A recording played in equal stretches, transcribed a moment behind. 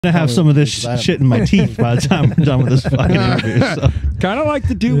to have some of this shit in my teeth by the time we're done with this fucking interview. So. Kind of like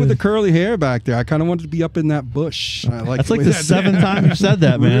the dude with the curly hair back there. I kind of wanted to be up in that bush. I like that's like the seventh time you said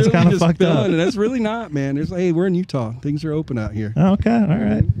that, man. Really, it's kind of fucked up. And that's really not, man. There's hey, we're in Utah. Things are open out here. Okay, all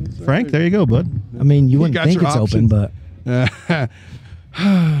right. Frank, there you go, bud. I mean, you wouldn't think it's open, but okay,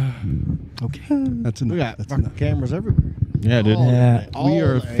 that's enough. We got that's fucking cameras everywhere. Yeah, dude. yeah. We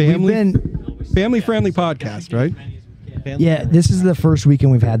are a family-friendly podcast, right? Yeah, this is the first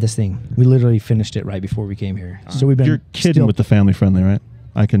weekend we've had this thing. We literally finished it right before we came here. So we've been. You're kidding with the family friendly, right?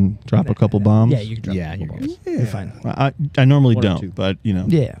 I can drop a couple bombs. Yeah, you can drop a couple bombs. You're fine. I normally One or don't, two. but you know.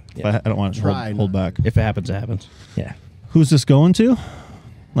 Yeah. I don't want to hold back. If it happens, it happens. Yeah. Who's this going to?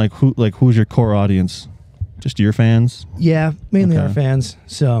 Who's your core audience? Just your fans? Yeah, mainly Okay. our fans.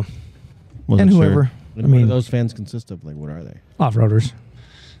 So Wasn't and sure. whoever. What I mean, do those fans consist of? Like, what are they? off-roaders.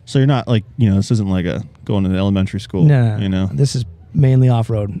 So you're not like, this isn't like a going to elementary school. No, You know? this is mainly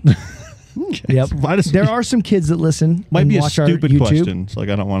off-road. Okay. Yep. There are some kids that listen. Might and be a watch our stupid YouTube. question. So like,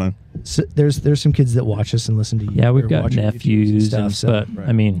 I don't want to. So there's some kids that watch us and listen to you. Yeah, we've or got watch our YouTubes nephews, stuff, and, so- but Right.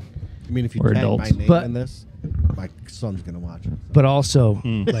 I mean, I mean, if you We're tag adults. my name But- in this, my son's gonna watch it. but also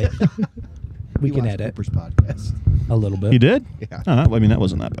like we He can watched edit Cooper's podcast. a little bit. You did? Yeah. Oh, I mean, that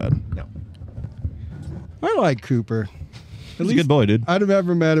wasn't that bad. No. I like Cooper. He's a good boy, dude. I'd have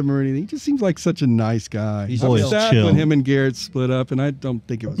never met him or anything. He just seems like such a nice guy. He's I was always sad chill. when him and Garrett split up, and I don't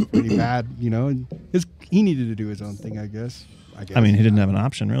think it was pretty bad. And he needed to do his own thing, I guess. I mean, he didn't have an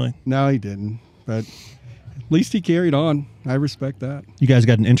option, really. No, he didn't. But at least he carried on. I respect that. You guys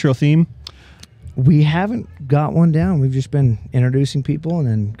got an intro theme? We haven't got one down. We've just been introducing people and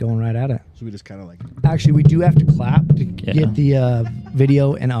then going right at it. So we just kind of like. Actually, we do have to clap to Yeah. get the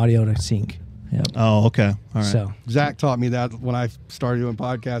video and audio to sync. yep. Oh, okay. All right. So Zach taught me that when I started doing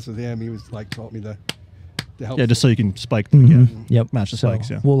podcasts with him. He was like taught me the help. Yeah, just so you can spike yep, match the so spikes,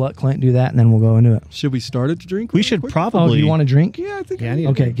 yeah. we'll let Clint do that and then we'll go into it. Should we start it to drink? We real should quick? Oh, do probably. you want a drink? Yeah, I think. Yeah, I need a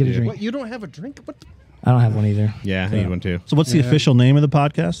Okay, drink. get a drink. What, you don't have a drink? What? I don't have one either. Yeah, I need one too. So what's the official name of the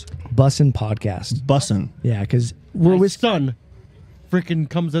podcast? Bussin Podcast. Bussin. Yeah, because we're My with son freaking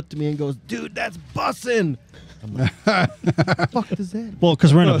comes up to me and goes, "Dude, that's bussin'." I'm like, "Fuck does that?" Well,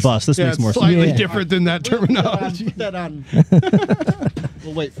 because we're in a bus. This Yeah, makes more it's sense. slightly Yeah. different than that terminology. Put that on.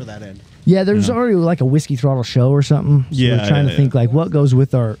 We'll wait for that end. Yeah, there's already like a Whiskey Throttle show or something. So Yeah, we're trying yeah, to think like what goes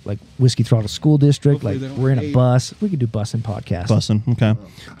with our like Whiskey Throttle school district. Hopefully Like they don't we're in a hate. bus. We could do Bussin Podcast. Bussin. Okay.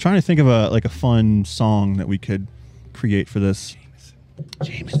 Trying to think of a fun song that we could create for this.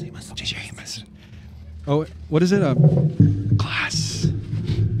 Jameson. Oh, what is it? Glass.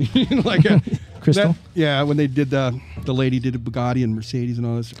 Like a Crystal? yeah, when they did the lady did a Bugatti and Mercedes and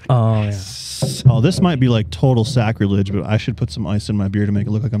all this. Oh yeah. Oh, this might be like total sacrilege, but I should put some ice in my beer to make it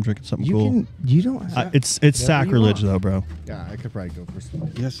look like I'm drinking something You cool. can. You don't. It's you sacrilege want. though, bro. Yeah, I could probably go for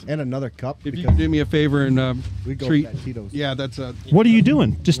some. Yes. And another cup. If you because could do me a favor and we go treat. for that Tito's. Yeah, that's What are you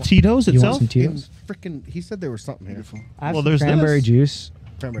doing? Just Tito's You want itself? some It Tito's? was freaking. He said there was something here. I have Well, some there's cranberry this. juice.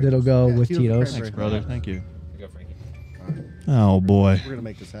 Cranberry That'll juice. go Yeah, with Tito's Tito's. cranberry. Thanks, brother. Thank you. Go, Frankie. Oh boy. We're gonna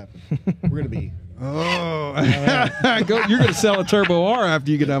make this happen. We're gonna be. Oh, you're gonna sell a Turbo R after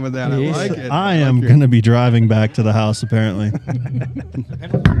you get done with that. I Yes. like it. I am like it. gonna be driving back to the house apparently.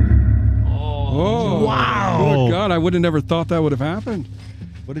 Oh Wow. Oh God, I would have never thought that would have happened.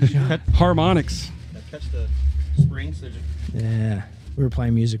 What did you do? Harmonics. Catch the springs. Yeah, we were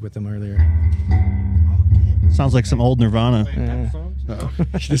playing music with them earlier. Sounds like some old Nirvana. Yeah.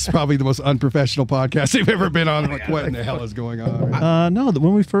 This is probably the most unprofessional podcast they've ever been on. Like, what in the hell is going on? No,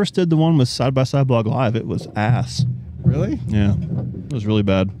 when we first did the one with Side by Side Blog Live, it was ass. Really? Yeah, it was really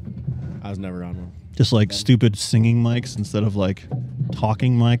bad. I was never on one. Just like stupid singing mics instead of like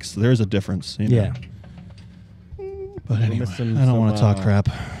talking mics. There's a difference. You know? Yeah. But anyway, missing I don't want to some, talk crap.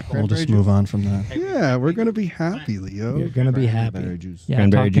 We'll just move on from that. Yeah, we're gonna be happy, Leo. You're gonna be Cranberry happy. juice. Yeah,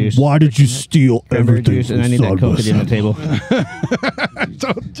 Cranberry talking- juice. Why did you steal Cranberry everything juice, and I from need that Side Coke by at the end of the Side? table.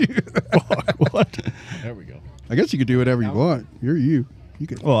 Don't do that. Fuck, what? There we go. I guess you could do whatever you want. You're you. You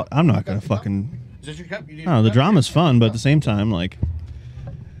could. Well, I'm not gonna fucking. Is this your cup? You need I don't know. The drama's fun, but at the same time, like,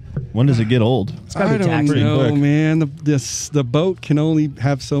 when does it get old? gotta I be don't taxing. know, Quick. man. The boat can only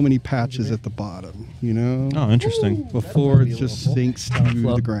have so many patches at the bottom, you know, Oh, interesting. before it just sinks to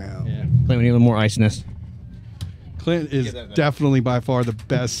float. the ground. Yeah. Clint, we need a little more ice in this. Clint is definitely by far the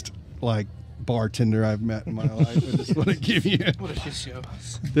best, like, bartender I've met in my life. I just want to give you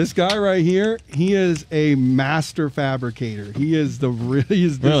this guy right here. He is a master fabricator. He is this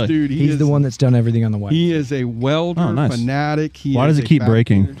Really? dude. He's the one that's done everything on the white. He is a welder Oh, nice. fanatic. Why does it keep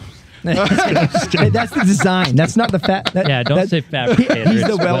breaking? Hey, that's the design. That's not the fat. Yeah, don't say fabricator. He's the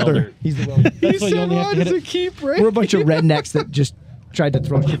it's welder. He's the welder. He said, "Why does it keep breaking?" We're a bunch of rednecks that just tried to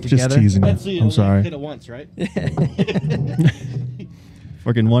throw shit Just together. teasing. That's the I'm only sorry. Hit it once, right?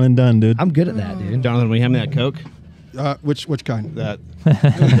 Fucking one and done, dude. I'm good at that, dude. Jonathan, will you hand me that Coke? Which kind? That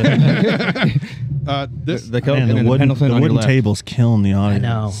This. the Coke Man, and the then wooden, Pendleton the on your wooden left. table's killing the audio. I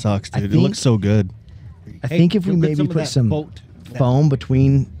know. It sucks, I dude. It think- looks so good. I think if we you'll get maybe some of put that some boat- foam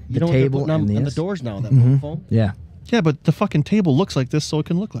between You the know what they're table putting on, and on the this. doors now? That Mhm. foam. Yeah. Yeah, but the fucking table looks like this, so it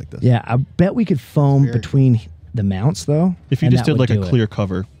can look like this. Yeah, I bet we could foam Weird. between the mounts, though. If you and just that did would like a do it. clear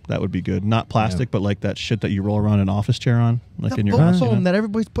cover, that would be good. Not plastic, but like that shit that you roll around an office chair on, like in your house. you know? foam that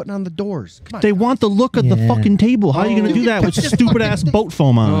everybody's putting on the doors. Come on. They want the look of the Yeah. fucking table. How are you going to do that with stupid ass boat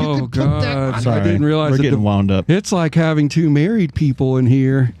foam on? Oh God! Sorry, I didn't realize we're that getting wound up. it's like having two married people in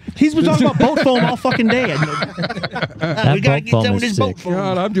here. He's been talking about boat foam all fucking day. That boat foam is sick.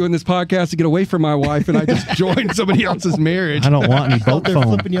 God, I'm doing this podcast to get away from my wife, and I just joined somebody else's marriage. I don't want any boat They're foam.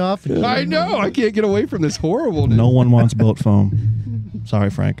 flipping you off. And I know. I can't get away from this horribleness. No one wants boat foam. Sorry,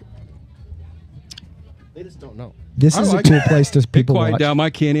 Frank. They just don't know. This I is like a cool it. place to Hey, people quiet watch. down my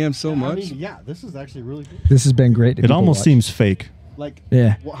Can-Am so I much. mean, yeah, this is actually really good. This has been great. To It people almost watch. seems fake. Like,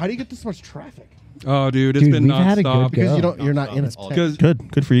 Yeah. how do you get this much traffic? Oh, dude, it's Dude, been we've had a nonstop. good go. Because you're not in a tent. Because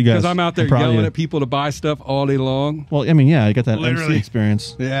Good for you guys. I'm out there proud of yelling you. at people to buy stuff all day long. Well, I mean, yeah, I got that Literally. MC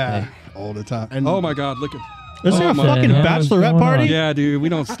experience. Yeah, all the time. And- oh my God, look at. Is there Oh a my fucking God. bachelorette What's party? going Yeah, dude, we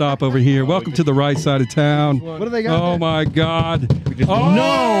don't stop over here. Welcome to the right side of town. What do they got? Oh there? my God! Oh,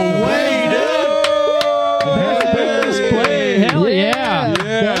 No way, Best display. Hell yeah.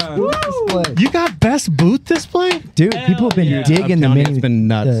 Yeah. Display. You got best booth display? Dude, people have been yeah. digging I'm the telling you, mini, it's been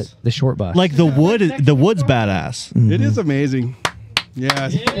nuts. the short bus. Like the wood's badass. It is amazing.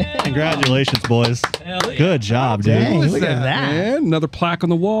 Yes. Congratulations, boys. Good job, dude. Dang, What is look at that. man? Another plaque on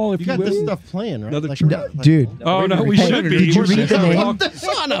the wall, if You you, got will. this stuff playing, right? Another Like, tr- Dude. Oh no, we Hey, should be. did you read the name?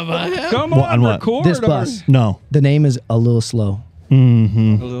 Son of a. Come What, on, on what? record This our- bus. No. The name is A Little Slow.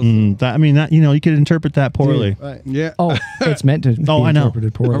 Mm-hmm. A little- That, I mean, that you could interpret that poorly. Right. Yeah. Oh, it's meant to be Oh, I know.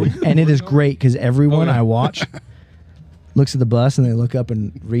 interpreted poorly. And it is great because everyone Oh, yeah. I watch looks at the bus and they look up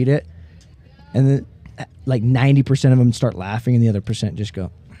and read it. And then like 90% of them start laughing and the other percent just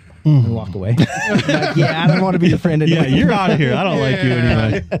go and walk away. Like, yeah, I don't want to be your friend Yeah, anymore. you're out of here. I don't like you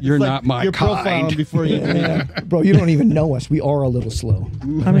anyway. You're not my Your profile kind. before you. Yeah. Bro, you don't even know us. We are a little slow. I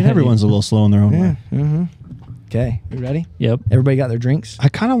mean, everyone's a little slow in their own way. Okay, you ready? Yep. Everybody got their drinks? I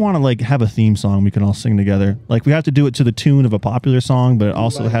kind of want to like have a theme song we can all sing together. Like we have to do it to the tune of a popular song, but it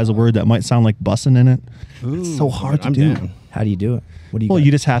also has a word that might sound like bussin' in it. It's so hard to I'm do. down. How do you do it? What do you Well, got?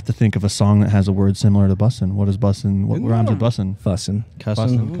 you just have to think of a song that has a word similar to bussin'. What is bussin'? What rhymes with bussin'? Fussing.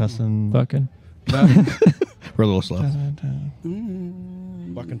 Bussin', cussin'. Fucking. We're a little slow.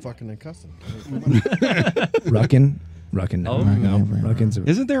 Fucking, and cussing. Ruckin. Ruckin. Oh, no. Ruckin's a,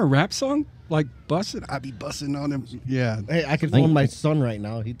 Isn't there a rap song like bussin'? I be bussin' on him. Yeah. Hey, I could phone my son right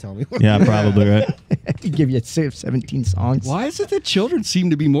now. He'd tell me. Yeah, probably right. give you 17 songs. Why is it that children seem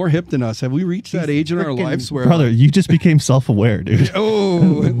to be more hip than us? Have we reached that age in our frickin' lives where, Brother, you just became self-aware, dude. oh,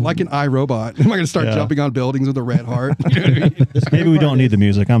 like an iRobot? Am I going to start Yeah. jumping on buildings with a red heart? You know what I mean? Maybe we don't need the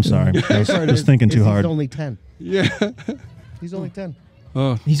music. I'm sorry. I was thinking too hard. He's only 10. Yeah. He's only 10.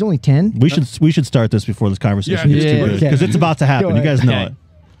 Oh, He's only 10? We should start this before this conversation Yeah, gets too yeah, good okay. because it's about to happen. Go You guys know ahead.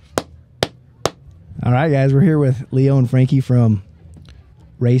 it. All right, guys, we're here with Leo and Frankie from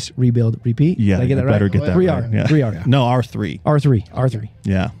Race, Rebuild, Repeat. Yeah, Did I get you that better right? get that 3R. right. Yeah. 3R. No, R3. R3.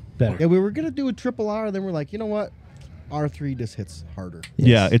 Yeah. Better. Yeah, we were going to do a triple R. Then we're like, you know what? R3 just hits harder.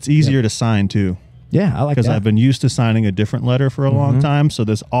 Yeah, it's easier to sign too Yeah, I like because that. I've been used to signing a different letter for a long time. So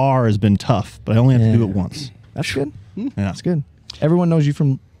this R has been tough, but I only have to do Yeah. it once. That's good. Yeah, That's good. Everyone knows you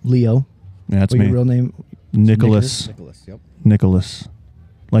from Leo. yeah, that's What's me. your real name? Nicholas. Nicholas, yep. Nicholas,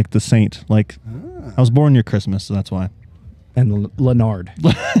 like the saint. Like I was born near Christmas, so that's why. And Leonard.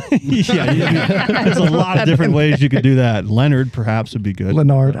 There's a lot of different ways you could do that. Leonard perhaps would be good.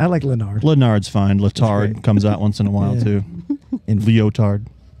 Leonard. I like Leonard. Leonard's fine. Letard great. comes out once in a while Yeah. too. And Leotard.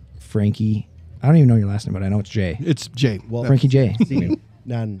 Frankie. I don't even know your last name, but I know it's J. it's Jay. Well, Frankie J. See,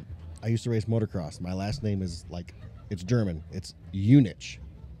 Nan, I used to race motocross. My last name is like, it's German. It's Unich.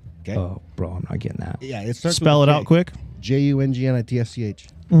 Okay? Oh, bro, I'm not getting that. Yeah, it starts Spell with it a J. out quick. Jungnitsch.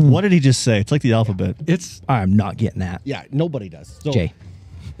 What did he just say? It's like the alphabet. It's I'm not getting that. Yeah, nobody does. So, J.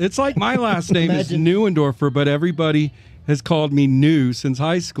 it's like my last name is Imagine- Neuendorfer, but everybody has called me New since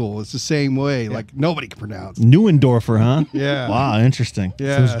high school. It's the same way. Like nobody can pronounce. Neuendorfer, huh? Yeah. Wow, interesting.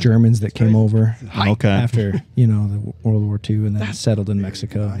 Yeah. Those Germans that came over Okay. after, the World War II and then settled in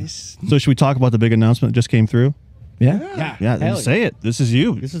Mexico. Nice. So should we talk about the big announcement that just came through? Yeah. Yeah, then Hell say it. This is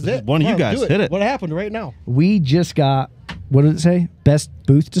you. This is it. One of you Come on, guys. do Hit it. What happened right now? We just got, what did it say? Best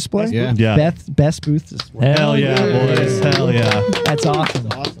booth display? Best Yeah. Best booth display. Hell yeah, boys. Hell yeah. That's awesome.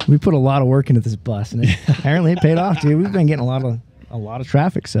 That's awesome. We put a lot of work into this bus, and apparently it paid off, dude. We've been getting a lot of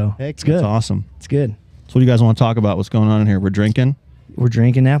traffic, so Heck, it's good. That's awesome. It's good. So what do you guys want to talk about? What's going on in here? We're drinking. We're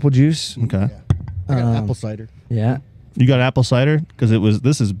drinking apple juice. Okay. I got apple cider. Yeah. You got apple cider? Because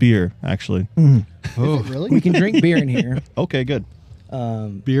this is beer, actually. Oh, Really? We can drink beer in here. Okay, good.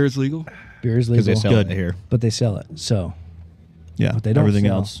 beer is legal. Beer is Because legal, they sell Good. it here. but they sell it. So Yeah. what they don't Everything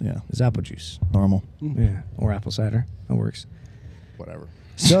sell else, yeah. is apple juice. Normal. Yeah. Or apple cider. That works. Whatever.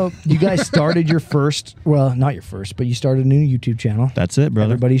 So you guys started your first, well, not your first, but you started a new YouTube channel. That's it,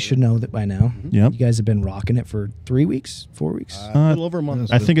 brother. Everybody should know that by now. Yep. You guys have been rocking it for 3 weeks, 4 weeks. A little over a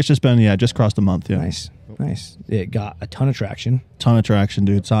month. I think it's just been, just crossed a month. Yeah. Nice. Nice. It got a ton of traction. Ton of traction,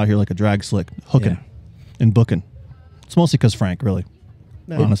 dude. It's out here like a drag slick, hooking Yeah. and booking. It's mostly because Frank, really.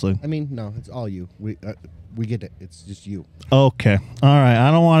 No, honestly. I mean, no, it's all you. We get it. It's just you. Okay. All right. I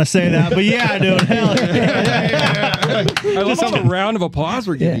don't want to say that, but yeah, dude. Hell yeah. I love all the round of applause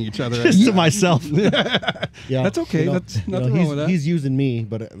we're giving Yeah. each other. Just to myself. Yeah, That's okay. That's nothing wrong with that. He's using me,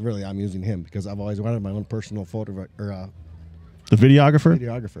 but really, I'm using him because I've always wanted my own personal photo or The videographer?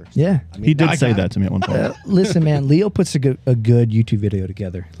 videographer. Yeah. I mean, He did I say got that it. to me at one point. Listen, man, Leo puts a good YouTube video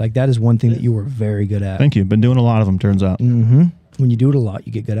together. Like, that is one thing that you were very good at. Thank you. Been doing a lot of them, turns out. Mm-hmm. When you do it a lot,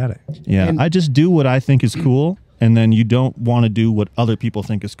 you get good at it. Yeah. And- I just do what I think is cool, and then you don't want to do what other people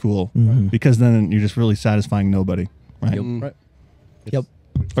think is cool because then you're just really satisfying nobody. Right? Right. Yep.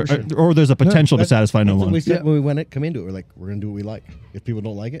 Or there's a potential to satisfy no That's what one. we said Yeah. when we come into it. We're like, we're gonna do what we like. If people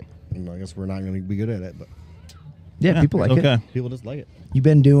don't like it, I guess we're not gonna be good at it. But Yeah, people like okay. it. people just like it. You've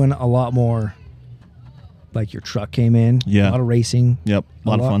been doing a lot more, like your truck came in. Yeah. A lot of racing. Yep. A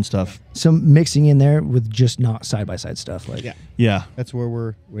lot of fun stuff. Some mixing in there with just not side-by-side stuff. Like, Yeah, Yeah. that's where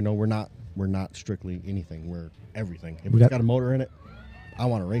we're not strictly anything. We're everything. If We it's got- got a motor in it, I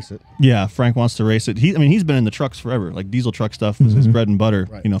want to race it. Yeah, Frank wants to race it. He's been in the trucks forever. Like diesel truck stuff was his bread and butter,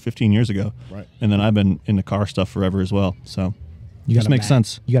 Right. 15 years ago. Right. And then I've been in the car stuff forever as well. So you just got a makes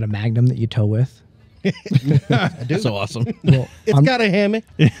sense. You got a Magnum that you tow with. I do. So awesome. Well, It's got a hammy.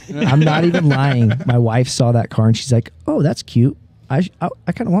 I'm not even lying. My wife saw that car and she's like, "Oh, that's cute. I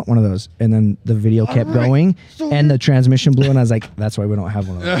kind of want one of those." And then the video kept going, and the transmission blew, and I was like, "That's why we don't have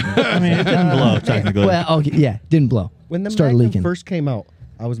one of those." I mean, it didn't blow technically. Well, okay, yeah, didn't blow. When the started Magnum leaking. first came out,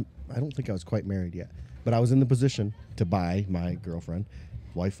 I don't think I was quite married yet, but I was in the position to buy my girlfriend,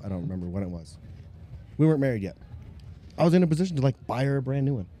 wife. I don't remember when it was. We weren't married yet. I was in a position to buy her a brand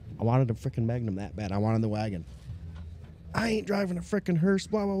new one. I wanted a freaking Magnum that bad. I wanted the wagon. I ain't driving a freaking hearse.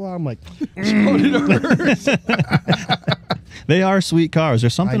 Blah blah blah. I'm like, They are sweet cars.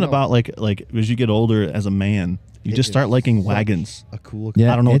 There's something know. about like as you get older as a man, you It just start is liking such wagons. a cool.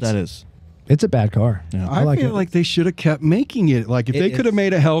 Yeah. I don't know what it's- that is. It's a bad car. Yeah. I like feel it. like they should have kept making it. Like if they could have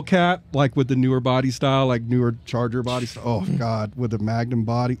made a Hellcat, like with the newer body style, like newer Charger body style. Oh God, with a Magnum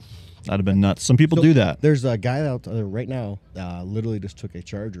body. That'd have been nuts. Some people do that. There's a guy out there right now. Literally just took a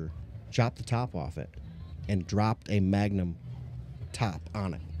Charger, chopped the top off it, and dropped a Magnum top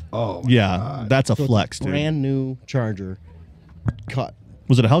on it. Oh Yeah, that's a So it's flex, dude. Brand new Charger, cut.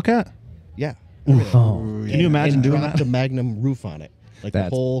 Was it a Hellcat? Yeah. Oh, Can you imagine and doing dropped that? the Magnum roof on it, like the That's-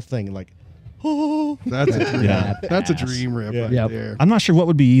 whole thing, like. That's a dream. Yeah. That's a dream rip right Yep. there. I'm not sure what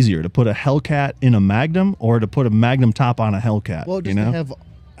would be easier, to put a Hellcat in a Magnum or to put a Magnum top on a Hellcat. Well, just you know? to have,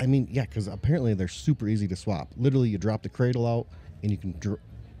 I mean, yeah, because apparently they're super easy to swap. Literally, you drop the cradle out and you can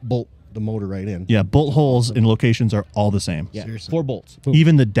bolt the motor right in. Yeah, bolt holes in locations are all the same. Yeah, 4 bolts. Boom.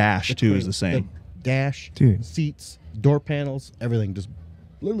 Even the dash The too is cradle, the same. dash, Dude. seats, door panels, everything just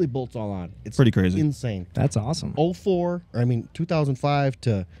literally bolts all on. It's Pretty crazy. insane. that's awesome. 2005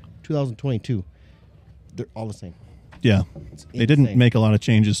 to 2022, they're all the same. Yeah, It's they didn't insane. make a lot of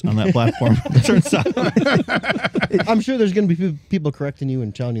changes on that platform. It turns out. I'm sure there's going to be people correcting you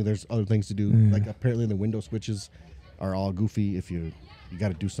and telling you there's other things to do. Like apparently the window switches are all goofy if you got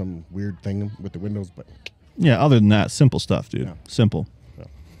to do some weird thing with the windows. But Yeah, other than that, simple stuff, dude. Yeah. Simple. Yeah.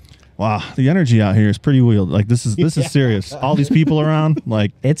 Wow, the energy out here is pretty wild. Like this is serious. All these people around,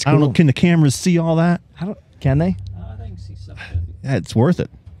 like It's I don't know, cool. can the cameras see all that? Can they? Yeah, it's worth it.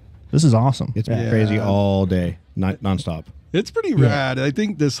 This is awesome. It's been crazy all day, nonstop. It's pretty rad. I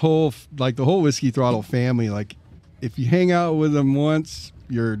think this whole the whole Whiskey Throttle family, like if you hang out with them once,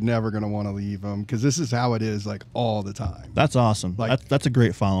 you're never gonna want to leave them because this is how it is like all the time. That's awesome. Like- That's a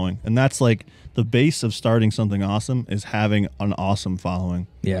great following, and that's like the base of starting something awesome is having an awesome following.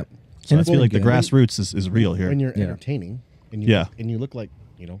 Yeah. So I it's feel like the good. grassroots is real here. when you're Yeah. entertaining and Yeah. you look like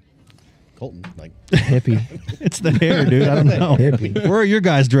Colton. Like, Hippie. It's the hair, dude. I don't know. Hippie. Where are your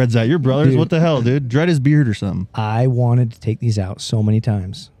guys' dreads at? Your brothers? Dude. What the hell, dude? Dread his beard or something. I wanted to take these out so many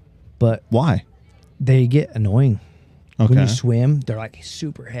times, but Why? they get annoying. Okay. When you swim, they're like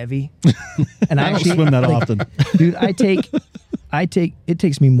super heavy. And I don't swim that often. Dude, it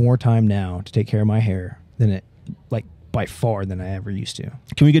takes me more time now to take care of my hair than it, like, by far than I ever used to.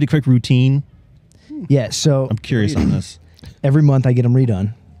 Can we get a quick routine? Yeah, so I'm curious on this. every month I get them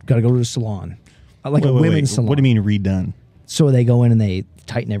redone. Got to go to the salon. Like a women's salon. What do you mean redone? So they go in and they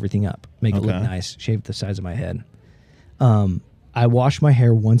tighten everything up, make it look Okay. nice, shave the size of my head. I wash my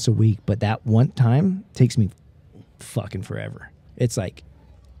hair once a week, but that one time takes me fucking forever. It's like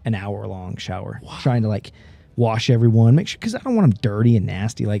an hour-long shower. Trying to, like, wash everyone, make sure, because I don't want them dirty and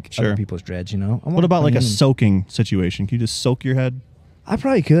nasty like Sure. other people's dreads, you know? I want What about like a clean. soaking situation? Can you just soak your head? I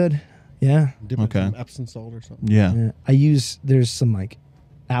probably could. Yeah. dip in Okay. some Epsom salt or something. Yeah. Yeah. There's some, like,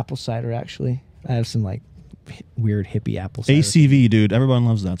 apple cider, actually. I have some, like, weird hippie apple cider. ACV, dude. Everyone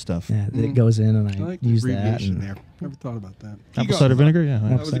loves that stuff. Yeah, it goes in and I I like the use that. abbreviation And there. Never thought about that. Apple cider vinegar? Yeah.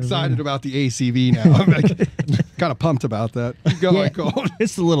 I was excited about the ACV now. I'm like, kind of pumped about that. Keep going, Yeah. Colton.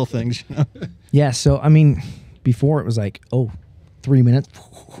 It's the little things. You know? Yeah, so, I mean, before it was like, 3 minutes,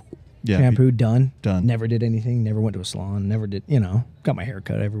 Yeah. shampoo, done. Done. Never did anything, never went to a salon, never did, got my hair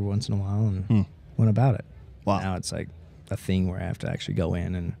cut every once in a while and went about it. Wow. Now it's like a thing where I have to actually go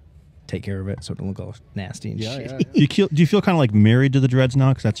in and take care of it so it don't look all nasty and shit. Do you feel kind of like married to the dreads now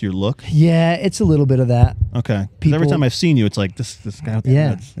because that's your look? Yeah, it's a little bit of that. Okay. 'Cause every People- time I've seen you, it's like this guy with the Yeah.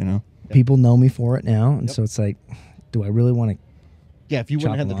 dreads, you know? People know me for it now, and so it's like, do I really want to? Yeah, if you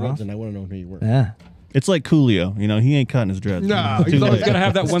wouldn't Chop have had the them dreads, off? then I want to know who you were. Yeah. It's like Coolio, you know? He ain't cutting his dreads. No, Too he's always late. got to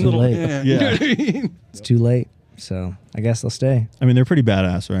have that It's one too little. late. Yeah. Yeah. You know what I mean? It's too late, so I guess they'll stay. I mean, they're pretty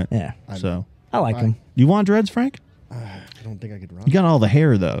badass, right? Yeah, So, I like them. you want dreads, Frank? I don't think I could run. You got all the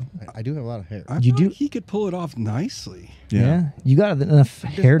hair, though. I do have a lot of hair. I You feel do- like he could pull it off nicely. Yeah. You got enough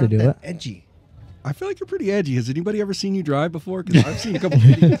Just hair to not do that it. Edgy. I feel like you're pretty edgy. Has anybody ever seen you drive before? Because I've seen a couple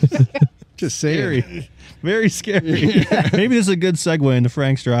videos. Just saying. Scary. Very scary. Maybe this is a good segue into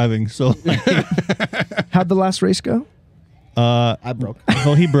Frank's driving. So, How'd the last race go? I broke.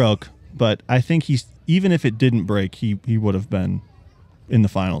 well, he broke, but I think even if it didn't break, he would have been in the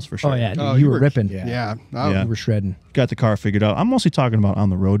finals for sure. Oh yeah, dude, Oh, you were ripping. yeah. Yeah. Yeah. You were shredding. Got the car figured out. I'm mostly talking about on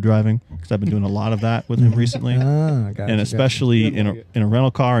the road driving because I've been doing a lot of that with him recently. Ah, gotcha, And especially in a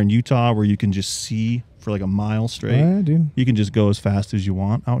rental car in Utah where you can just see for like a mile straight. Yeah, dude. You can just go as fast as you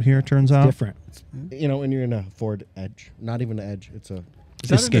want out here, it turns out. Different. You know, when you're in a Ford Edge, not even an Edge, it's a Is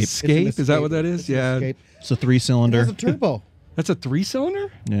that Escape. an It's escape? it's an Is that what Escape. that is? It's an Yeah. Escape. It's a It 3-cylinder. has a turbo. That's a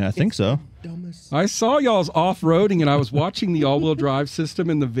 3-cylinder? Yeah, I think so. Dumbest. I saw y'all's off-roading and I was watching the all-wheel drive system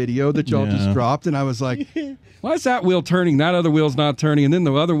in the video that y'all Yeah. just dropped and I was like, why is that wheel turning? That other wheel's not turning and then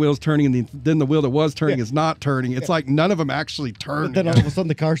the other wheel's turning and then the wheel that was turning is not turning. It's like none of them actually turn. Then all of a sudden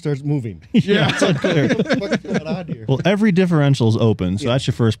the car starts moving. Yeah, it's unclear. What's going on here? Well, every differential is open, so that's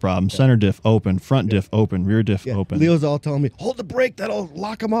your first problem. Center diff open, front diff open, rear diff Yeah, open. Leo's all telling me, hold the brake, that'll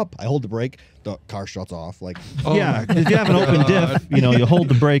lock him up. I hold the brake, the car shuts off. Like, Oh yeah, my if you have an open God. diff, you hold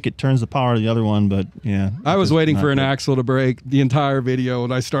the brake, it turns the power to the other one, but yeah. I was it's waiting not for an good. axle to break the entire video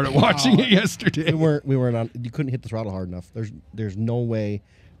and I started watching it yesterday. we weren't on. You couldn't hit the throttle hard enough. There's no way,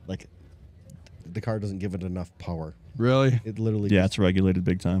 like, the car doesn't give it enough power. Really? It literally Yeah, just it's regulated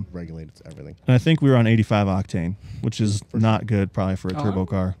big time. regulates everything. And I think we were on 85 octane, which is not good probably for a turbo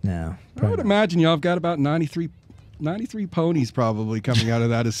car. No. I would imagine y'all have got about 93 ponies probably coming out of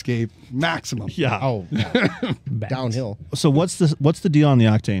that escape. Maximum. Yeah. Oh, yeah. Downhill. So what's the deal on the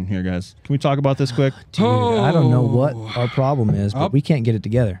octane here, guys? Can we talk about this quick? Dude, I don't know what our problem is, but Up. we can't get it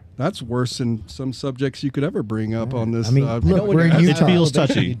together. That's worse than some subjects you could ever bring up on this. I mean, look, we're in Utah. It feels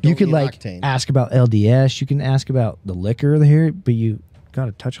touchy. You could ask about LDS. You can ask about the liquor here, but you got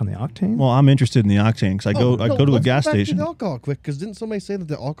to touch on the octane. Well, I'm interested in the octane because I go to a let's gas go back to station. the alcohol quick, because didn't somebody say that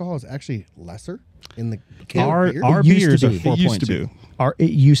the alcohol is actually lesser in the can Our of beer? our It used to beers are be. It used to be. 4.2.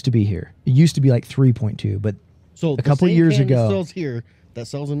 It used to be here. It used to be like 3.2, but so a couple the same years can ago- that sells here that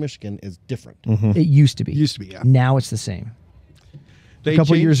sells in Michigan is different. it used to be. Used to be, yeah. Now it's the same. They A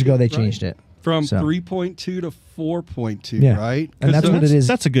couple changed years ago, they right? changed it. From So- 3.2 to 4.2, Yeah. right? And that's what it is.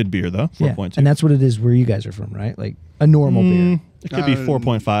 That's a good beer though. 4.2. Yeah. And that's what it is where you guys are from, right? Like a normal beer. It could be Uh,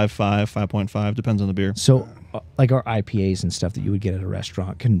 4.5, 5.5, depends on the beer. So, like our IPAs and stuff that you would get at a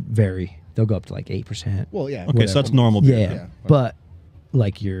restaurant can vary. They'll go up to like 8%. Well, yeah. Okay, so that's normal beer. Yeah, Yeah. but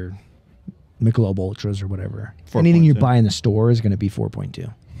like your Michelob Ultras or whatever, 4.2. anything you buy in the store is going to be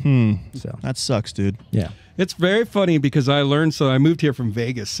 4.2. So That sucks, dude. yeah. It's very funny because I learned, so I moved here from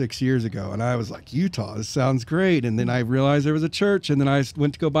Vegas 6 years ago, and I was like, Utah, this sounds great. And then I realized there was a church, and then I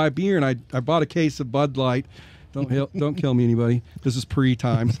went to go buy beer, and I bought a case of Bud Light. Don't kill me, anybody. This is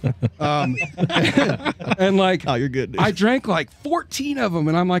pre-times. And like, Oh, you're good, dude. I drank like 14 of them,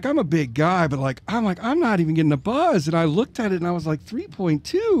 and I'm like, I'm a big guy, but like, I'm not even getting a buzz. And I looked at it, and I was like,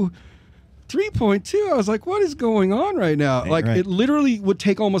 3.2. 3.2. I was like, what is going on right now? Like, right. it literally would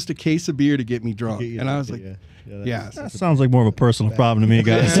take almost a case of beer to get me drunk. And I was like, that's- That sounds like more of a personal problem to me,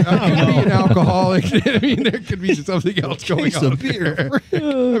 guys. I could be an alcoholic. I mean, there could be something else going on there.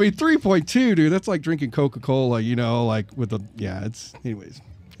 I mean, 3.2, dude. That's like drinking Coca-Cola, you know, like with a It's anyways.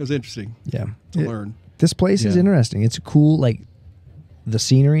 It was interesting Yeah. to learn. This place is Yeah. interesting. It's cool. Like the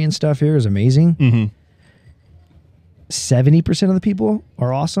scenery and stuff here is amazing. Mm-hmm. 70% of the people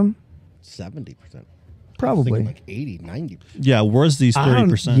are awesome. 70%. Probably. Like 80, 90%. Yeah, where's these I don't-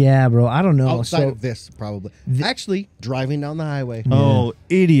 30%? Yeah, bro. I don't know. Outside So of this, probably. Actually, driving down the highway. Oh,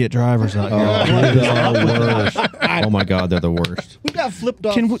 idiot drivers out Oh, here. they're the worst. Oh my God, they're the worst. We got flipped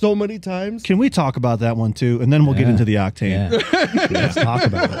off Can we- so many times. Can we talk about that one too? And then we'll get Yeah. into the octane. yeah. Let's talk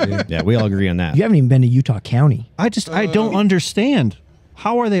about it, dude. Yeah, we all agree on that. You haven't even been to Utah County. I don't understand.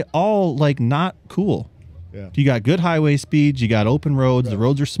 How are they all like not cool? Yeah. You got good highway speeds, you got open roads, the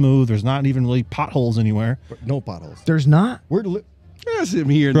roads are smooth, there's not even really potholes anywhere. No potholes. There's not. We're li- Yes, I'm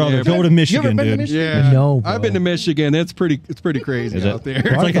here and Brother, there. go but- to Michigan, been to dude. Michigan? Yeah, No, bro. I've been to Michigan. It's pretty crazy Is out it? there.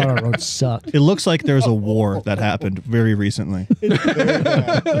 Bro, I thought our road sucked. It looks like there's a war that happened very recently.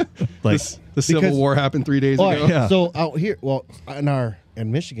 Like The Civil Because- War happened 3 days Oh, ago. yeah. So out here, well,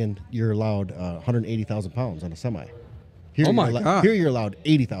 in Michigan, you're allowed 180,000 pounds on a semi. Here Oh my you're God. Here you're allowed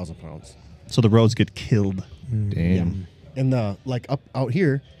 80,000 pounds. so the roads get killed. Damn. And up out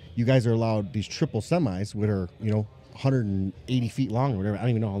here, you guys are allowed these triple semis, which are 180 feet long or whatever. I don't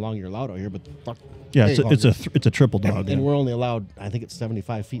even know how long you're allowed out here, but fuck. Yeah, way it's longer. a triple dog. And yeah. we're only allowed, I think it's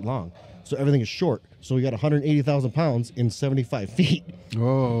 75 feet long. So everything is short. So we got 180,000 pounds in 75 feet.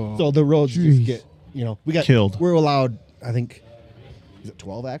 Oh. So the roads just get, we got Killed. We're allowed, I think, is it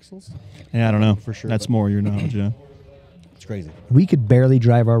 12 axles? Yeah, I don't know. For sure, That's but- more your knowledge, yeah. It's crazy. We could barely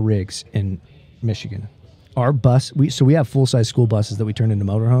drive our rigs in Michigan. Our bus, we have full-size school buses that we turn into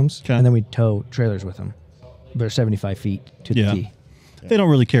motorhomes, Okay. and then we tow trailers with them. They're 75 feet to Yeah. the T. They don't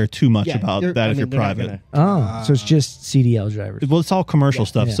really care too much Yeah, about they're- that I if mean, you're they're not private. Oh, so it's just CDL drivers. Well, it's all commercial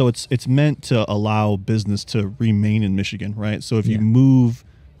stuff, Yeah. so it's meant to allow business to remain in Michigan, right? So if you Yeah. move,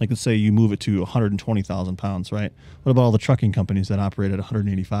 like let's say you move it to 120,000 pounds, right? What about all the trucking companies that operate at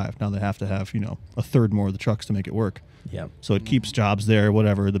 185? Now they have to have a third more of the trucks to make it work. Yeah. So it keeps jobs there,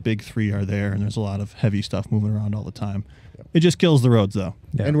 whatever. The big three are there, and there's a lot of heavy stuff moving around all the time. It just kills the roads, though.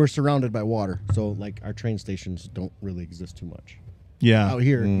 Yeah. And we're surrounded by water. So, like, our train stations don't really exist too much. Yeah, Out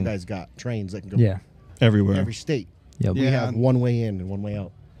here, you guys got trains that can go Yeah. everywhere. every state. Yep. We have one way in and one way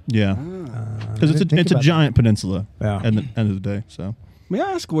out. Yeah, because didn't think it's a about giant peninsula. Yeah. At the end of the day, so May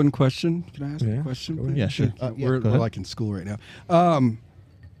I ask one question? Can I ask Yeah, a question? go ahead. please? Yeah, sure. We're, Go we're ahead. like in school right now.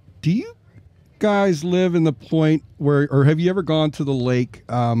 Do you guys live in the point where, or have you ever gone to the lake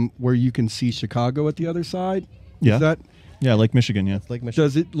where you can see Chicago at the other side? Yeah. Is that, yeah, Lake Michigan. Yeah, Lake Michigan.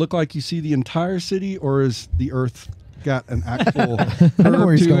 does it look like you see the entire city, or is the Earth got an actual I know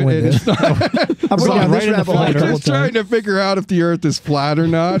where he's curve to going it with and this. it's not- I'm It's going down right this in the rabbit hole flat I'm a couple just trying times. to figure out if the Earth is flat or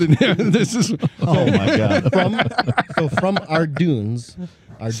not, and this is Oh my god. From our dunes,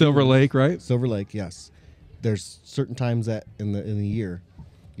 our Silver dunes- Lake, right? Silver Lake, yes. There's certain times that in the year,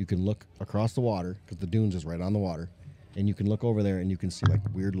 you can look across the water because the dunes is right on the water, and you can look over there and you can see like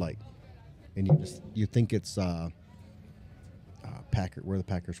weird light, and you think it's Packer. Where are the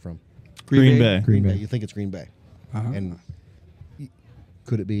Packers from? Green Bay. Green Bay. You think it's Green Bay, and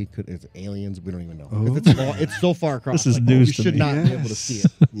could it be? Is it aliens? We don't even know. Oh. It's so far across. This is like, news you to should me. not be able to see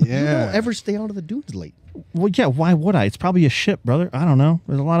it. Yeah. Don't ever stay out of the dunes late. Well, yeah. Why would I? It's probably a ship, brother. I don't know.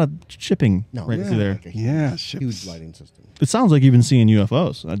 There's a lot of shipping No, right yeah. through there. Like a Yeah, huge ships. lighting system. It sounds like you've been seeing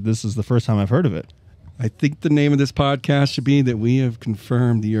UFOs. This is the first time I've heard of it. I think the name of this podcast should be that we have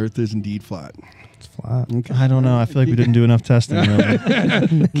confirmed the Earth is indeed flat. It's flat. Okay. I don't know. I feel like we didn't do enough testing.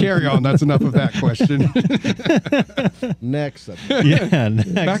 Really. Carry on. That's enough of that question. Next subject. Yeah.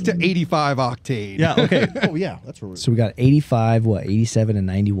 Next. Back to 85 octane. Yeah. Okay. Oh yeah, that's where we're. So we got 85, 87, and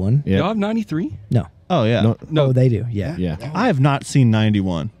 91? Yeah. Y'all have 93? No. Oh yeah. No. No. Oh, they do. Yeah. Yeah. I have not seen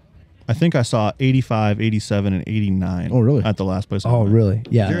 91. I think I saw 85, 87, and 89. Oh, really? At the last place. I Oh, went. really? Is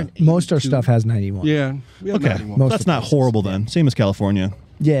there Yeah. an Most our 82? stuff has 91. Yeah. We have Okay. 91. Most That's of the not places. horrible then. Same as California.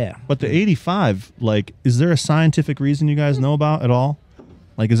 Yeah. But the 85, like, is there a scientific reason you guys know about at all?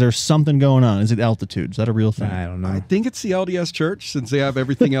 Like, is there something going on? Is it altitude? Is that a real thing? I don't know. I think it's the LDS Church, since they have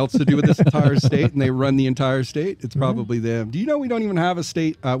everything else to do with this entire state and they run the entire state. It's probably them. Do you know we don't even have a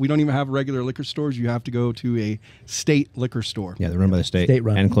state? We don't even have regular liquor stores. You have to go to a state liquor store. Yeah, they're run by the state. State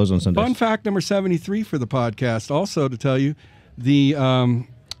run. And closed on Sundays. Fun fact number 73 for the podcast. Also to tell you, the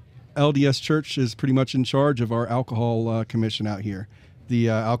LDS Church is pretty much in charge of our alcohol commission out here. The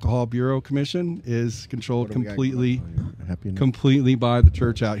Alcohol Bureau Commission is controlled What do we got completely, going on? Are you happy now? completely by the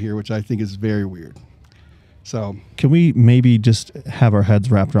church out here, which I think is very weird. So Can we maybe just have our heads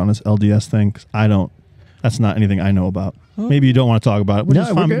wrapped around this LDS thing? 'Cause I don't. That's not anything I know about. Maybe you don't want to talk about it. We're No,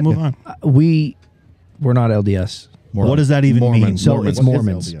 just we're fine. good. Move on. We're not LDS. What does that even mean? So Mormons. it's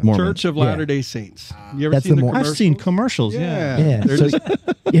Mormons. LDS? Mormons. Church of Yeah. Latter-day Saints. You ever That's seen the the Mor- I've seen commercials? commercials. Yeah. Yeah. They're So,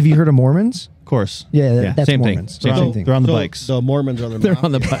 just- have you heard of Mormons? Of course. Yeah, Yeah, that's same thing. Mormons. Same Same thing. thing. They're on the So- bikes. So Mormons are the They're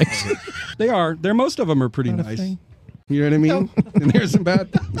on the bikes. They are. They're most of them are pretty Not a nice. thing. You know what I mean? And there's some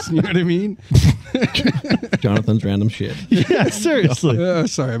bad things. You know what I mean? Jonathan's random shit. Yeah, seriously.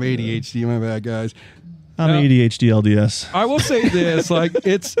 Sorry, I'm ADHD. My bad, guys. I'm No. ADHD LDS. I will say this: like,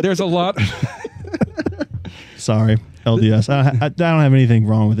 there's a lot. Sorry, LDS. I don't have anything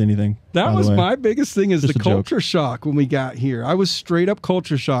wrong with anything. That by the was way. my biggest thing is Just the a joke. culture shock when we got here. I was straight up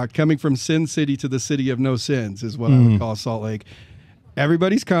culture shocked coming from Sin City to the city of no sins is what I would call Salt Lake.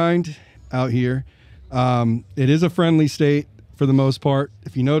 Everybody's kind out here. It is a friendly state for the most part.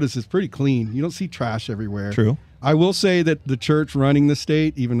 If you notice, it's pretty clean. You don't see trash everywhere. True. I will say that the church running the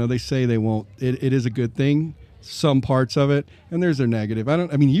state, even though they say they won't, it is a good thing. Some parts of it, and there's their negative. I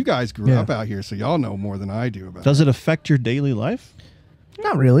mean, you guys grew up out here, so y'all know more than I do about it. Does it affect your daily life?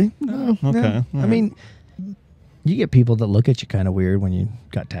 Not really. No. Okay. I mean, you get people that look at you kind of weird when you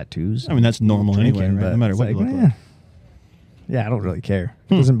got tattoos. I mean, that's normal anyway, drinking, right? but No matter it's what you like, look eh. like. Yeah, I don't really care.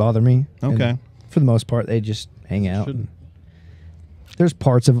 It doesn't bother me. And Okay. for the most part, they just hang out. And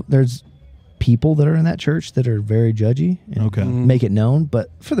there's people that are in that church that are very judgy and Okay. make it known, but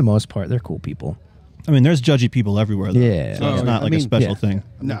for the most part, they're cool people. I mean, there's judgy people everywhere. Though. Yeah. So it's Oh, not yeah. like I a mean, special yeah. thing.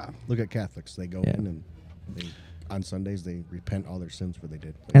 Nah. Look at Catholics. They go Yeah. in and on Sundays they repent all their sins for they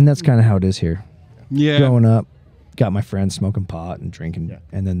did. And that's kind of how it is here. Yeah. Growing up, got my friends smoking pot and drinking, Yeah.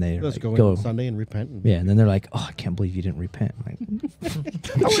 and then they Let's like, go in go on Sunday and repent. And yeah, and then they're like, "Oh, I can't believe you didn't repent." I'm like,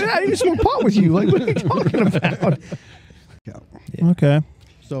 I didn't even smoke pot with you. Like, what are you talking about? Okay.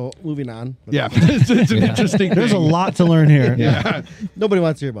 So moving on. Yeah. It's an interesting There's a thing. lot to learn here. Yeah. Nobody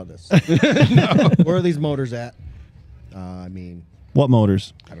wants to hear about this. Where are these motors at? I mean, What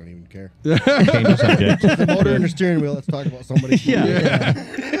motors? I don't even care. Change the subject. The motor and the steering wheel. Let's talk about somebody.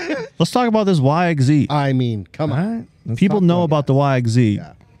 Let's talk about this YXZ. I mean, come All on. right, let's People talk know about about the YXZ,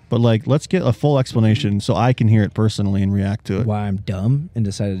 Yeah. but like, let's get a full explanation so I can hear it personally and react to it. why I'm dumb and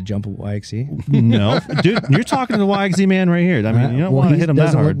decided to jump a YXC. No, dude, you're talking to the YXZ man right here. I mean, you don't want to he hit him that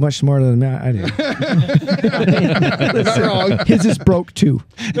doesn't look hard. much smarter than me. I do. That's wrong. His is broke too.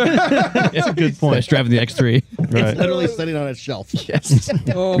 That's a good point. Driving the X3. It's Right. literally sitting on its shelf. Yes.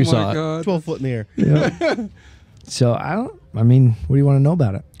 Oh We my saw it. God. 12 foot in the air. Yeah. So I mean, what do you want to know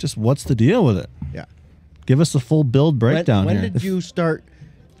about it? Just what's the deal with it? Yeah. Give us the full build breakdown when here. did you start?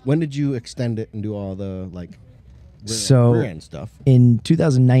 When did you extend it and do all the like So- rear end stuff? In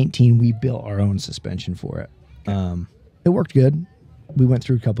 2019, we built our own suspension for it. It worked good. We went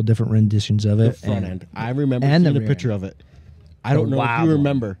through a couple different renditions of The it. front and- end. I remember and seeing the a rear picture end. of it. I don't The know if wild you one.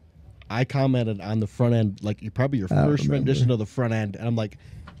 remember. I commented on the front end, like you probably your I don't first remember. rendition of the front end, and I'm like,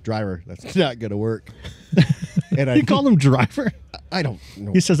 driver, that's not gonna work. And I You call him driver? I don't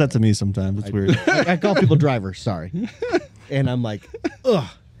know. He says that to me sometimes. It's weird. I call people drivers, sorry. And I'm like, ugh,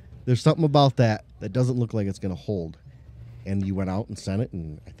 there's something about that doesn't look like it's going to hold. And you went out and sent it,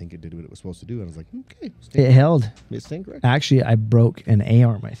 and I think it did what it was supposed to do. And I was like, okay, It held. it's staying correct. Actually, I broke an A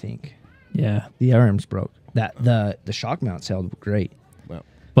arm. I think. Yeah, The A arms broke. The shock mounts held great. Well,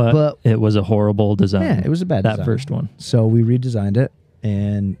 but it was a horrible design. Yeah, it was a bad that design. first one. So we redesigned it,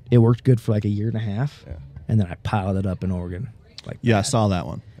 and it worked good for like a year and a half. Yeah. And then I piled it up in Oregon. Like Yeah, I bad. saw that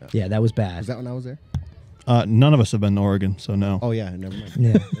one. Yeah, that was bad. was that when I was there? None of us have been to Oregon, so no. Oh, yeah, never mind.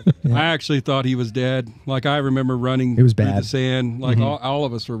 Yeah. I actually thought he was dead. Like I remember running It was through bad. the sand. Like all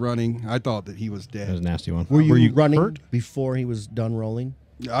of us were running. I thought that he was That was dead. a nasty one. Were you, you running hurt? before he was done rolling?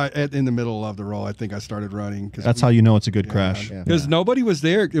 In the middle of the roll, I think I started running. That's how you know it's a good crash. Yeah. Because nobody was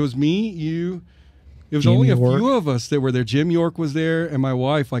there. It was me, you. It was Jim only a York. few of us that were there. Jim York was there, and my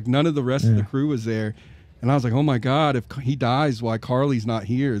wife. Like none of the rest of the crew was there. And I was like, "Oh my God! If he dies while Carly's not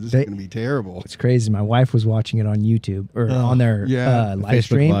here, this is They- going to be terrible." It's crazy. My wife was watching it on YouTube or on their yeah. live Facebook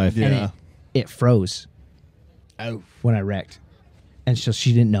stream, Live. and Yeah. it froze Oh. when I wrecked. And so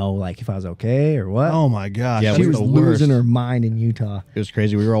she didn't know like if I was okay or what. Oh my gosh. Yeah, she was was the worst. losing her mind in Utah. It was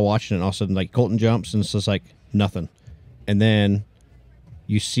crazy. We were all watching it, and all of a sudden, like, Colton jumps, and it's just like nothing. And then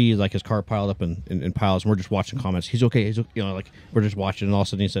you see, like, his car piled up in piles, and we're just watching comments. He's okay. He's okay. You know, like, we're just watching, and all of a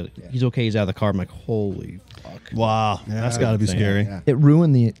sudden he said, he's okay. He's out of the car. I'm like, holy fuck. Wow. That's got to be scary. Yeah. It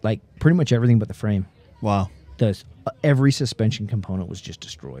ruined the like pretty much everything but the frame. Wow. Every suspension component was just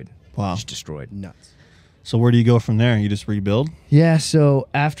destroyed. Wow. Just destroyed. Nuts. So where do you go from there? You just rebuild? Yeah. So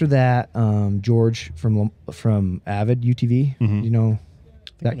after that, George from Avid UTV, you know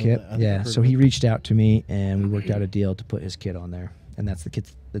that know kit. that. I think I've Yeah. heard So of he it. reached out to me, and we worked out a deal to put his kit on there, and that's the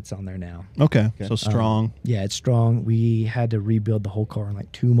kit that's on there now. Okay. So strong. Yeah, it's strong. We had to rebuild the whole car in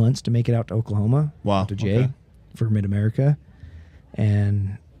like 2 months to make it out to Oklahoma. Wow, out to Jay okay. for Mid America,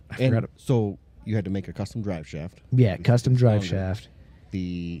 and I forgot. And so you had to make a custom drive shaft. Yeah, custom drive Stronger. shaft.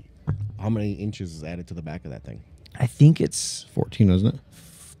 How many inches is added to the back of that thing? I think it's 14, isn't it?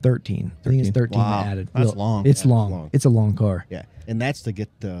 13. I think it's 13 Wow, added. that's long. It's Yeah, long. It's a long car. Yeah, and that's to get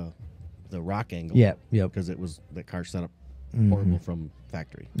the rock angle. Yeah, yep. Because it was the car set up Mm-hmm. horrible from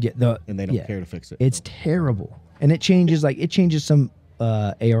factory, Yeah, and they don't yeah. care to fix it. It's so. terrible, and it changes some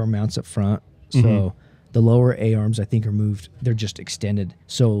AR mounts up front. So Mm-hmm. the lower A arms I think are moved. They're just extended.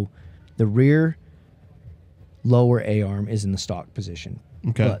 So the rear lower A arm is in the stock position.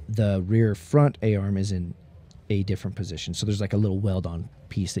 Okay. But the rear front A arm is in a different position. So there's like a little weld on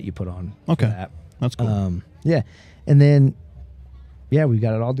piece that you put on. for Okay. that. That's cool. Yeah, and then we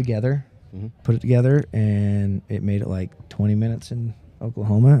got it all together, put it together, and it made it like 20 minutes in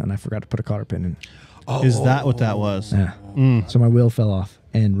Oklahoma, and I forgot to put a cotter pin in. Is that what that was? Yeah. Mm. So my wheel fell off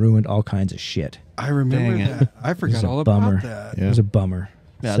and ruined all kinds of shit. I remember Dang it. that. I It was forgot a all bummer. about that. It was a bummer.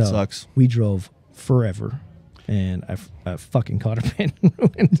 Yeah, it sucks. We drove forever, and I fucking cotter pin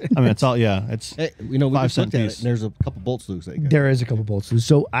ruined it. I mean, it's all, yeah. It's Hey, we 5 just cent looked at piece. it, and there's a couple bolts loose. That you got. There is a couple bolts loose.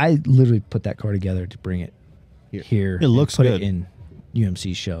 So I literally put that car together to bring it here. It looks and put good. it in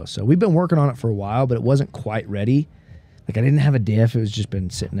UMC's show. So we've been working on it for a while, but it wasn't quite ready. Like I didn't have a diff. It was just been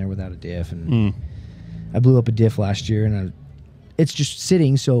sitting there without a diff, and I blew up a diff last year, and it's just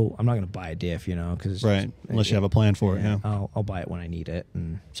sitting. So I'm not going to buy a diff, you know, because right. Unless you have a plan for it. Yeah. I'll buy it when I need it.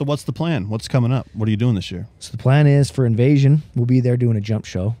 And So what's the plan? What's coming up? What are you doing this year? so the plan is for Invasion, we'll be there doing a jump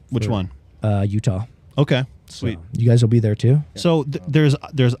show. Which for, one? Utah. Okay. Sweet. So you guys will be there too. So there's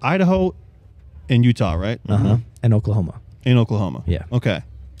Idaho and Utah, right? And Oklahoma. In Oklahoma. Yeah. Okay.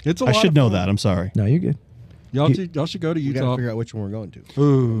 It's a I lot should of know fun. that. I'm sorry. No, you're good. Y'all should go to We got to Utah. figure out which one we're going to.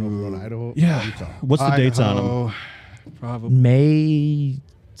 Ooh. We're going to Idaho. Yeah. Or Utah. What's the dates on them? Idaho, Probably. May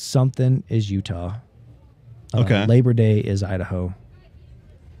something is Utah. Okay. Labor Day is Idaho.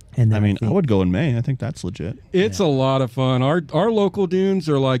 And I then mean, I think- would go in May. I think that's legit. It's a lot of fun. Our local dunes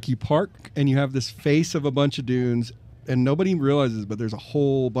are like you park and you have this face of a bunch of dunes, and nobody realizes, but there's a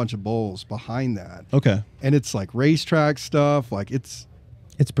whole bunch of bowls behind that, Okay. and it's like racetrack stuff. Like it's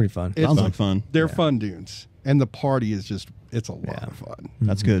pretty fun. It's Sounds fun. like fun. they're fun dunes, and the party is just it's a lot of fun.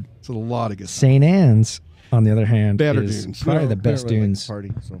 That's good. It's a lot of good. St. Anne's, on the other hand, Better is dunes. probably We the don't best really like dunes. to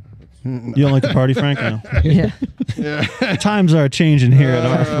party, so You don't like the party, Frank? No. Yeah. Times are changing here at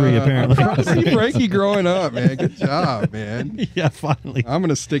R3, apparently. See Frankie growing up, man. Good job, man. Yeah, finally. I'm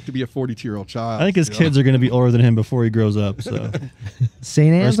gonna stick to be a 42-year-old child. I think his still. kids are going to be older than him before he grows up. So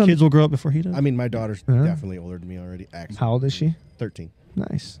St. or Anne's. his On, kids will grow up before he does. I mean, my daughter's Huh? definitely older than me already. Actually, how old is she? 13.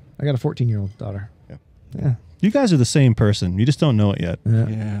 Nice. I got a 14-year-old daughter. Yeah. Yeah. You guys are the same person. You just don't know it yet. Yeah.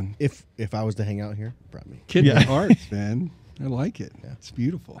 Man, If I was to hang out here, probably. kid Yeah. with hearts, man. I like it. It's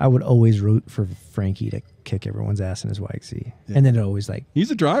beautiful. I would always root for Frankie to kick everyone's ass in his YXC. Yeah. And then it always like He's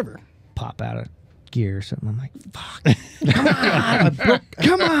a driver. pop out of gear or something. I'm like, fuck. Come on.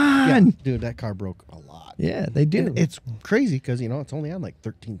 Come on. Yeah, dude, that car broke a lot. Yeah, they do. And it's crazy because, it's only on like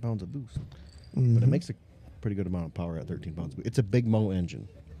 13 pounds of boost. But it makes a pretty good amount of power at 13 pounds. It's a Big Mo engine.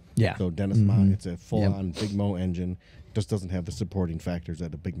 yeah. So Dennis Mott, it's a full-on Big Mo engine. Just doesn't have the supporting factors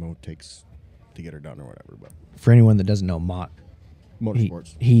that a Big Mo takes to get her done or whatever. But For anyone that doesn't know Mott,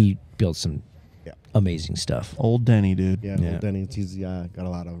 motorsports. he built some Yeah. amazing stuff. Old Denny, dude. Yeah, Yeah. Denny, he's got a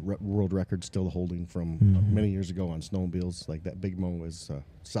lot of world records still holding from many years ago on snowmobiles. Like that Big Mo is a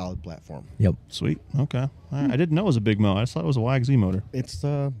solid platform. Yep. Sweet. Okay. All right. I didn't know it was a big mo. I just thought it was a YXZ motor. It's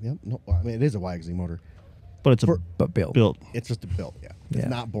no, I mean it is a YXZ motor. But it's a But built. built. It's just a built, yeah. It's Yeah.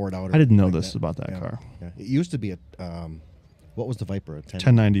 not bored out. Or I didn't know anything this like about that Yeah. car. Yeah. It used to be a what was the Viper? A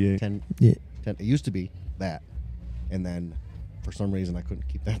 1098. 10, Yeah. 10 it used to be that, and then for some reason I couldn't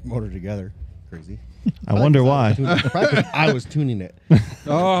keep that motor together. Crazy. I wonder why. Probably 'cause I was tuning it.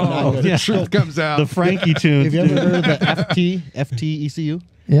 Oh, the yeah. truth comes out. The Frankie tune. Have you ever heard of the FT ECU?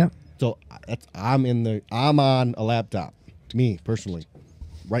 Yeah. So I'm on a laptop me personally,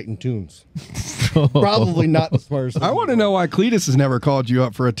 writing tunes. Probably not the smartest. I want to know why Cletus has never called you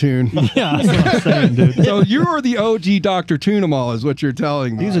up for a tune. Yeah, that's what I'm saying, dude. So you are the OG Dr. Tune-em-all, is what you're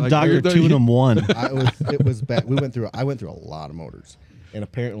telling me. He's a Dr. Tunum one. It was bad. I went through a lot of motors, and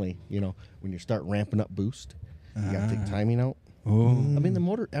apparently, when you start ramping up boost, you got to take timing out. Oh. I mean, the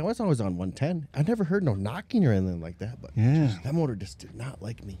motor. I was always on 110. I never heard no knocking or anything like that, but that motor just did not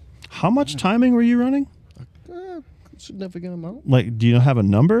like me. How much timing were you running? Significant amount. Like, do you have a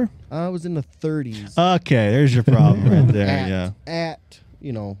number? I was in the 30s. Okay, there's your problem right there. At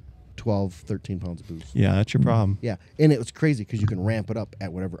 12, 13 pounds of boost. Yeah, that's your problem. Yeah, and it was crazy because you can ramp it up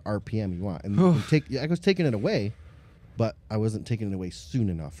at whatever RPM you want. And I was taking it away, but I wasn't taking it away soon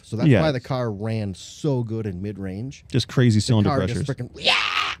enough. So that's why the car ran so good in mid-range. Just crazy cylinder car pressures. just freaking,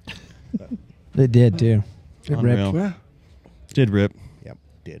 It did too. It Unreal. ripped. Did rip. Yep,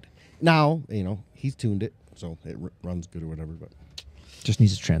 did. Now, he's tuned it, so it runs good or whatever, but Just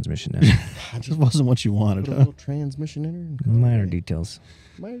needs a transmission now. Just wasn't what you wanted. put a Huh? little transmission in her. Minor details.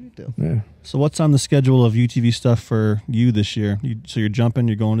 Minor detail. Yeah. So what's on the schedule of UTV stuff for you this year? So you're jumping,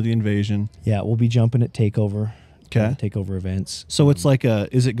 you're going to the Invasion. Yeah, we'll be jumping at Takeover. Okay. Takeover events. So it's like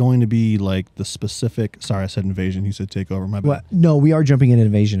is it going to be like the specific, sorry, I said Invasion, he said Takeover, my bad. Well, no, we are jumping in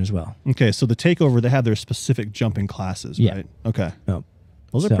Invasion as well. Okay, so the Takeover, they have their specific jumping classes, Yeah. right? Okay. No.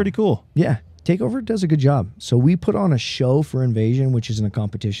 Those are So- pretty cool. Yeah. Takeover does a good job. So we put on a show for Invasion, which isn't a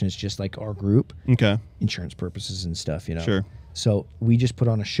competition. It's just like our group, Okay, insurance purposes and stuff, sure. So we just put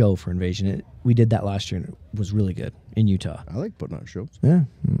on a show for Invasion. We did that last year and it was really good in Utah. I like putting on shows. Yeah.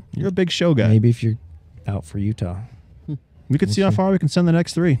 You're a big show guy. Maybe if you're out for Utah. We could see how far we can send the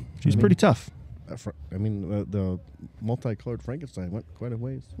next three. She's pretty tough. The multicolored Frankenstein went quite a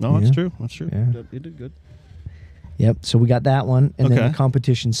ways. No, that's Yeah. true. That's true. Yeah. It did good. Yep. So we got that one. And then Okay. the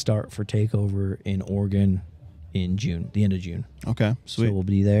competitions start for Takeover in Oregon in June, the end of June. Okay, sweet. So we'll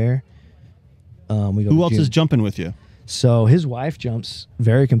be there. We go Who to else June. is jumping with you? So his wife jumps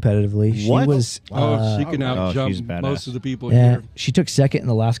very competitively. What? She was Oh, she can Oh, out she's jump badass. most of the people yeah, here. she took second in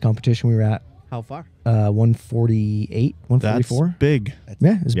the last competition we were at. How far? 148, That's 144. big.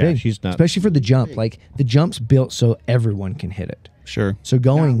 Yeah, it's Yeah, big. she's not- Especially for the jump. Like the jump's built so everyone can hit it. Sure. So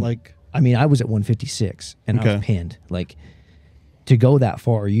going like I mean, I was at 156 and I Okay. was pinned. Like to go that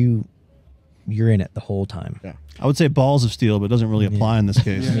far, you're in it the whole time. yeah. I would say balls of steel, but it doesn't really apply in this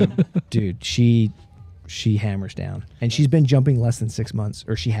case. Dude, she hammers down. And she's been jumping less than 6 months,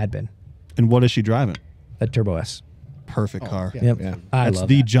 or she had been. And what is she driving? A Turbo S. Perfect car. yeah. Yep. Yeah. I That's love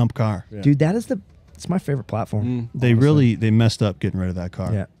the that. jump car. Yeah. Dude, it's my favorite platform. They really messed up getting rid of that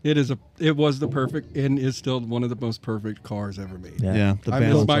car. Yeah. It was the perfect and is still one of the most perfect cars ever made. Yeah. Yeah. The I miss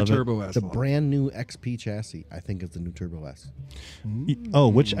balance my of it. Turbo S. The a lot. brand new XP chassis, I think, is the new Turbo S. Oh,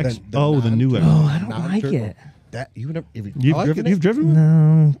 which X? The The new X. Oh, I don't like non-turbo. it. That you never. You've I like driven? it. You've driven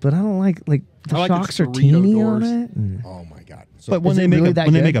one? No, but I don't like the I like shocks its are Dorito teeny on doors. it. And- Oh my god! So But when Is they it make really a that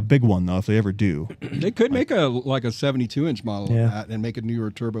when they good? make a big one though, if they ever do, They could make a 72-inch model Yeah. of that and make a newer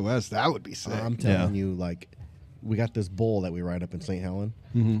Turbo S. That would be sick. I'm telling you, like, we got this bull that we ride up in St. Helen,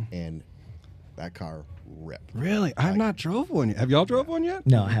 and that car ripped. Really? I've not drove one yet. Have y'all drove one yet?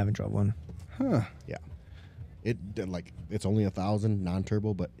 No, I haven't drove one. Huh. Yeah, it's only 1,000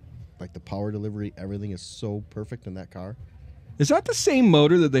 non-turbo, but like the power delivery, everything is so perfect in that car. Is that the same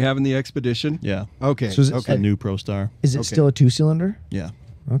motor that they have in the Expedition? yeah, Okay. So is it- the new Pro Star. Is it Okay. still a 2-cylinder? Yeah,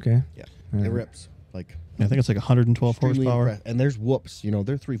 Okay. Yeah, Mhm. it rips. Like I think it's like 112 extremely horsepower. impressed. And there's whoops.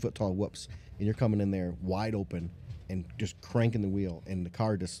 They're 3-foot tall whoops, and you're coming in there wide open and just cranking the wheel, and the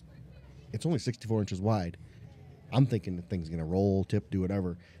car it's only 64 inches wide. I'm thinking the thing's gonna roll, tip, do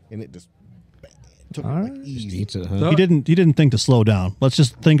whatever, and it just took it like Alright. easy. Eats it, huh? The- He didn't think to slow down. Let's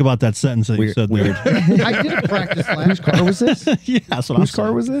just think about that sentence that you Weird- said there. I did practice Whose car was this? yeah, that's what I'm Whose car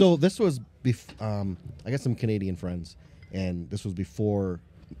saying. was this? So this was I got some Canadian friends, and this was before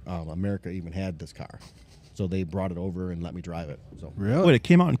America even had this car. So they brought it over and let me drive it. So Really? Wait, it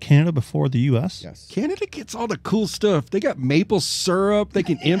came out in Canada before the U.S. yes, Canada gets all the cool stuff. They got maple syrup. They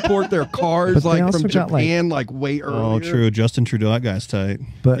can import their cars But they like also from got, like- Japan like way earlier. Oh, true. Justin Trudeau, that guy's tight.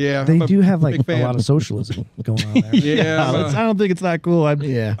 But Yeah, they I'm a do have like big fan. a lot of socialism going on there. Yeah, I don't think it's that cool.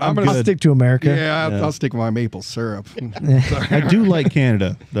 Yeah. I'm I'll gonna stick to America. Yeah, Yeah. I'll stick with my maple syrup. I do like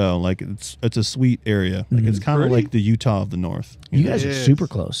Canada though. Like it's a sweet area. Like it's kind of Pretty. like the Utah of the North. You guys are Yes. super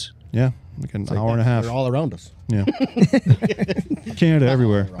close. Yeah, like an hour and a half. They're all around us. Yeah, Canada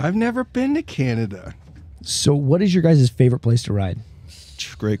everywhere. I've never been to Canada. So what is your guys' favorite place to ride?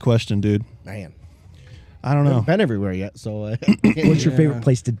 Great question, dude. Man, I don't I know. haven't been everywhere yet. So What's your favorite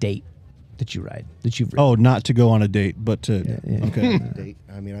place to date that you ride? That you've ridden? Oh, not to go on a date, but to yeah. okay. date?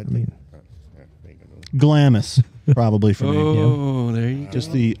 I mean, I think. Glamis. probably for me. Oh, there you go.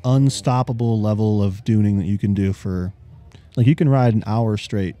 Just the unstoppable level of duning that you can do for, like, you can ride an hour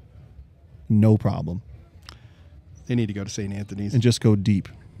straight, no problem, They need to go to St. Anthony's. and just go deep.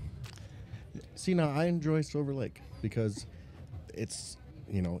 See, now I enjoy Silver Lake because it's,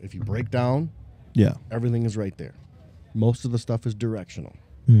 if you break down, Yeah. everything is right there. Most of the stuff is directional.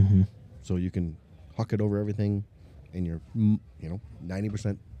 Mm-hmm. So you can huck it over everything and you're,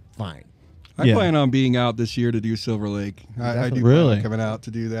 90% fine. I Yeah. plan on being out this year to do Silver Lake. I do Really? plan on coming out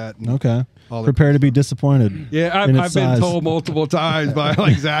to do that. and Okay. all the- Prepare to be disappointed. Yeah, in its I've been size. told multiple times by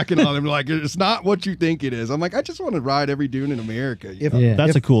like Zach and all them, like, it's not what you think it is. I'm like, I just want to ride every dune in America. If, Yeah.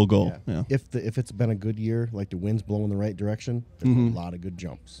 That's if, a cool goal. Yeah. if it's been a good year, like the wind's blowing the right direction, there's a lot of good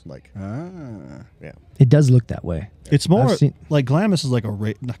jumps. Like, yeah. It does look that way. It's more I've seen- like Glamis is like a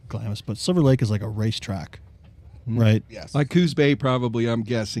race, not Glamis, but Silver Lake is like a racetrack, right? Yes. Like Coos Bay, probably, I'm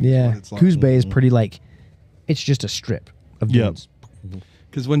guessing. is Yeah. what it's like. Coos Bay is pretty like, it's just a strip of Yep. dunes.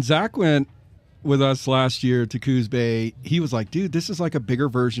 Because when Zach went with us last year to Coos Bay, he was like, dude, this is like a bigger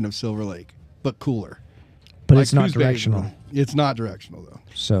version of Silver Lake, but cooler. But Like it's not Coos Bay is directional. really- It's not directional, though.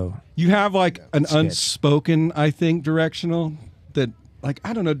 So You have like an sketch. unspoken, I think, directional that, like,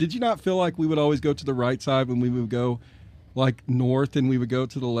 I don't know. Did you not feel like we would always go to the right side when we would go like north and we would go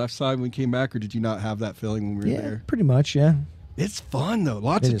to the left side when we came back? Or did you not have that feeling when we were yeah, there? pretty much, yeah. It's fun, though.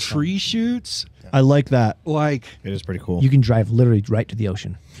 Lots It of is fun. tree shoots. I like that. Like, It is pretty cool. You can drive literally right to the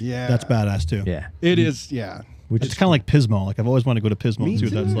ocean. yeah. That's badass too. Yeah. It is, yeah. Which It's is kind of like Pismo. Like I've always wanted to go to Pismo Me and see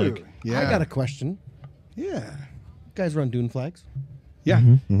what that's too. like. Yeah. I got a question. Yeah. You guys run dune flags? Yeah.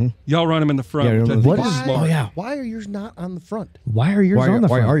 Mm-hmm. Y'all run them in the front. Yeah, which I what think is- is smart. oh, yeah. Why are yours not on the front? why are yours on the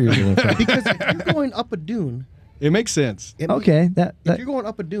why front? are you doing that? Because if you're going up a dune, It makes sense. Okay, that if you're going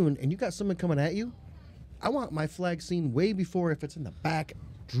up a dune and you got someone coming at you, I want my flag seen way before if it's in the back,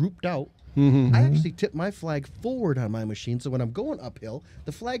 drooped out. Mm-hmm. I actually tip my flag forward on my machine, so when I'm going uphill,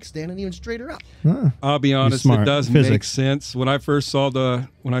 the flag's standing even straighter up. I'll be honest, smart. it does make Physics. sense. When I first saw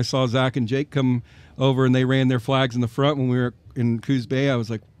Zach and Jake come over and they ran their flags in the front when we were in Coos Bay, I was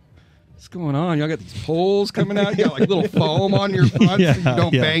like, what's going on? Y'all got these poles coming out? You got like little foam on your front so you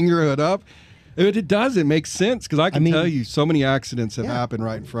don't Yeah. bang your hood up. It does. It makes sense because I can mean- tell you so many accidents have Yeah. happened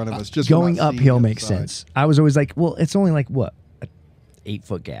right in front of us. Just from going not seeing uphill the makes side. sense. I was always like, well, it's only like what, a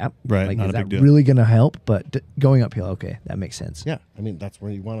 8-foot gap, Right, Like, not is a that big deal. really gonna help? But going uphill, okay, that makes sense. Yeah, I mean that's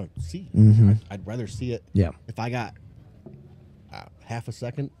where you want to see. I'd rather see it. Yeah. If I got half a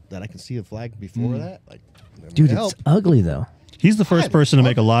second that I can see the flag before that, like, that Dude, might help. it's ugly though. He's the first person to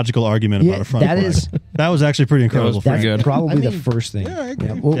make a logical argument Yeah, about a front that flag. is- That was actually pretty incredible. was Frank. That's pretty good. probably I the mean, first thing. yeah, I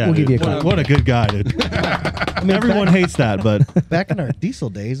agree. We'll Yeah, give dude. you a What couple. what a good guy, dude. Everyone hates that, but Back in our diesel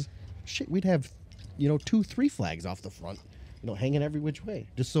days, shit, we'd have 2-3 flags off the front, hanging every which way,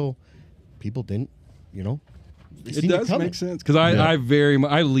 just so people didn't, they It seen you does coming. make sense because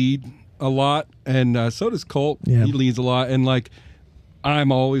I lead a lot, and so does Colt. Yeah. He leads a lot, and like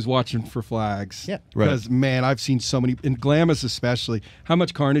I'm always watching for flags. Yeah. Right. Because man, I've seen so many in Glamis especially. How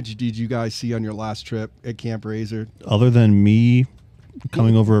much carnage did you guys see on your last trip at Camp Razor? other than me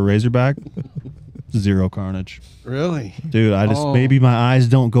coming over a Razorback, zero carnage. Really? Dude, I just Oh. maybe my eyes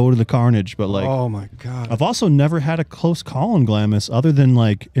don't go to the carnage, but like Oh my god. I've also never had a close call in Glamis other than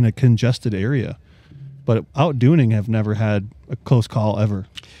like in a congested area. But out duning, I've never had a close call ever.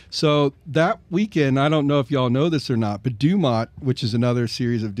 So that weekend, I don't know if y'all know this or not, but Dumont, which is another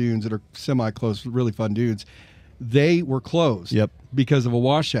series of dunes that are semi-close, really fun dunes, they were closed. Yep. Because of a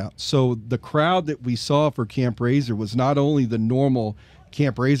washout. So the crowd that we saw for Camp Razor was not only the normal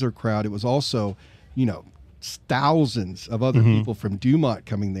Camp Razor crowd, it was also, thousands of other people from Dumont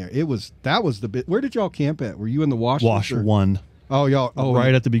coming there. That was the bit. Where did y'all camp at? Were you in the wash? Wash one Oh, y'all. Oh,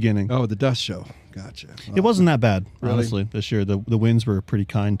 right at the beginning. Oh, the dust show. Gotcha. It wasn't that bad, Really? honestly, this year. The winds were pretty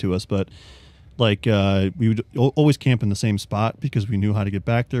kind to us, but like we would always camp in the same spot because we knew how to get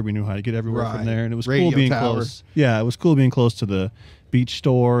back there. We knew how to get everywhere Right. from there, and it was Radio cool being tower. close. Yeah, it was cool being close to the beach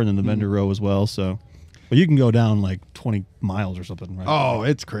store and then the vendor row as well. So, but you can go down like 20 miles or something, right? Oh,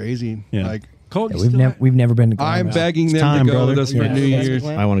 it's crazy. Yeah. Like Colt, Yeah, you we've still never we've never been to. I'm Glamis. begging It's them time, to go brother. with us for Yeah. New That's Year's.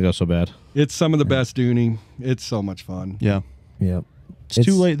 the I want to go so bad. It's some of the best tuning. It's so much fun. Yeah. Yep. It's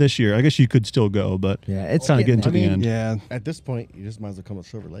too late this year. I guess you could still go, but Yeah, it's kind of getting to I the mean, end. Yeah. At this point, you just might as well come to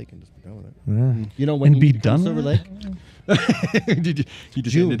Silver Lake and just be done with it. Yeah. When And you be need to come to done Silver with Lake, Did you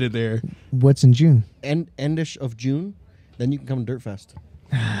just June. ended it there? What's in June? endish of June, then you can come to Dirt Fest.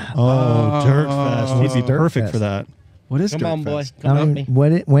 Oh, Dirt Fest. He'd be Dirt perfect Fest. for that. What is Come Dirt on, boy. Fest? Come I at mean, me.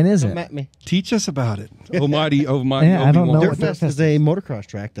 when is Come it? at me. Teach us about it. Almighty Yeah, I don't Obi-Wan. know Dirt what Fest is a motocross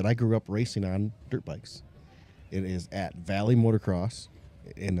track that I grew up racing on dirt bikes. It is at Valley Motocross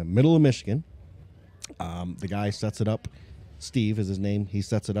in the middle of Michigan. The guy sets it up. Steve is his name. He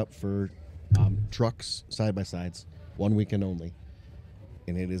sets it up for trucks, side-by-sides, 1 weekend only.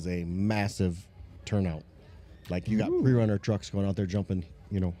 And it is a massive turnout. Like, you got pre-runner trucks going out there jumping,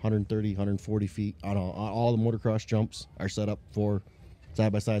 130, 140 feet. On all the motocross jumps are set up for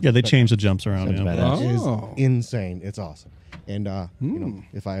side-by-sides. Yeah, they changed the jumps around. Sounds Yeah. badass. It Oh. is insane. It's awesome. And,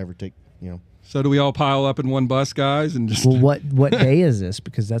 if I ever take, So do we all pile up in one bus, guys, and just? Well, what day is this?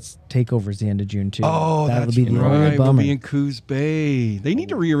 Because that's takeover's the end of June too. Oh, that'll that's be the right. only We'll bummer. be in Coos Bay. They need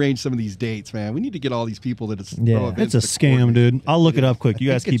to rearrange some of these dates, man. We need to get all these people that it's Yeah. It's a scam, dude. I'll look it up quick. You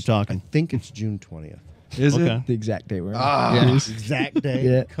guys keep I talking. think it's June 20th. Is Okay. it? the exact day we're in. Exact day.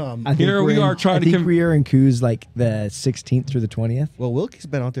 Yeah. Come. I think Here we're we in- are trying I to think con- we are in Coos like the 16th through the 20th. Well, Wilkie's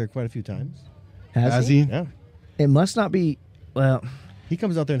been out there quite a few times. Has he? Yeah. It must not be. Well, He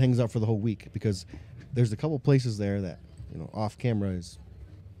comes out there and hangs out for the whole week because there's a couple places there that, off camera is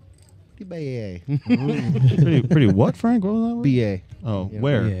BA. Pretty what, Frank? What was that word? BA. Oh, Yeah.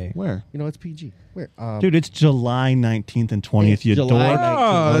 where? Yeah. Where? It's PG. Where? Dude, it's July 19th and 20th. You July dork. 19th.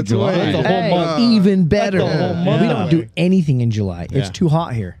 Oh, that's July. way- That's a whole hey, month. even better. That's a whole month We don't do away. anything in July. It's Yeah. too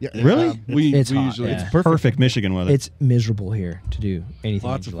hot here. Yeah. Really? We It's hot, usually. yeah. Perfect Michigan weather. It's miserable here to do anything.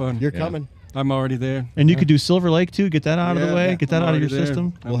 Lots in of July. fun. You're coming. I'm already there. And you could do Silver Lake too. Get that out of the Yeah, way. yeah. Get that I'm out of your already there.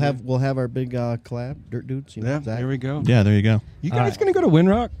 system. We'll have our big collab, Dirt Dudes. Yeah, Zach. here we go. Yeah, there you go. You guys gonna go to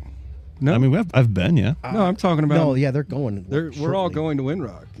Windrock? No, I mean, I've been, yeah. no, I'm talking about. No, yeah, they're going. We're all shortly. going to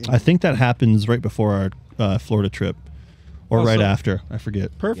Windrock. I think that happens right before our Florida trip, or Oh, right so- after. I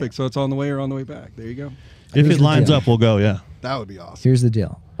forget. Perfect. So it's on the way or on the way back. There you go. If Here's it the lines deal. up, we'll go. Yeah. That would be awesome. Here's the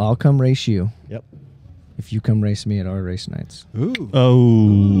deal. I'll come race you Yep. if you come race me at our race nights. Ooh. Oh.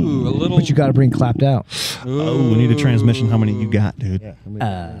 Ooh, a little. But you got to bring clapped out. Oh, we need a transmission. How many you got, dude? Yeah. I mean,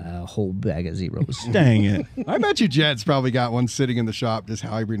 A whole bag of zeros. Dang it. I bet you Jed's probably got one sitting in the shop just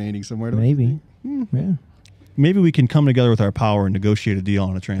hibernating somewhere. Maybe. Yeah. Maybe we can come together with our power and negotiate a deal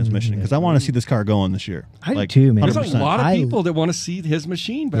on a transmission because I want to see this car going this year. I do too, man. There's a 100%. lot of I- people that want to see his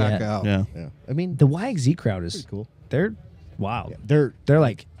machine back Yeah. out. Yeah. yeah. I mean, The YXZ crowd is pretty cool. They're wild. They're They're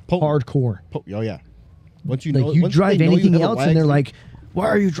like Potent. hardcore. oh yeah. Once you Like know, you once drive they know you anything have a else, and they're YXZ, like, "Why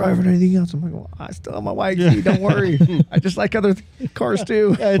are you driving anything else?" I'm like, "Well, I still have my YXZ. Don't worry. I just like other cars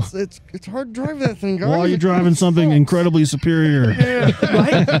too." yeah, it's hard to drive that thing, guys. Why are you driving something incredibly superior?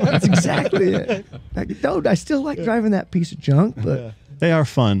 Right? That's exactly it. Like, no, I still like driving that piece of junk, but They are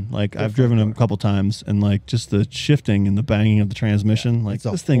fun. Like I've driven them a couple times, and like just the shifting and the banging of the transmission. Like It's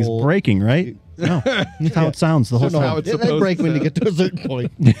a this thing's whole- braking, right? No, that's how it sounds the whole Just how time. it's They supposed break when to. you get to a certain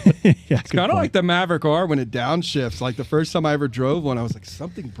point. Yeah, It's kind of like the Maverick R when it downshifts. Like the first time I ever drove one, I was like,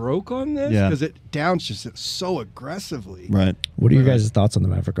 something broke on this? Yeah. Because it downshifts it so aggressively. right. what are your guys' thoughts on the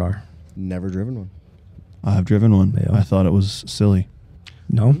Maverick R? Never driven one. I've driven one. Yeah. I thought it was silly,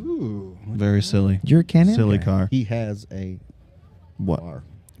 No, Ooh. very silly, you're a Can-Am silly guy. car. He has a What? R.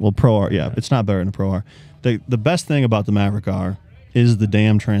 Well, Pro R, yeah, it's not better than a Pro R. The best thing about the Maverick R is the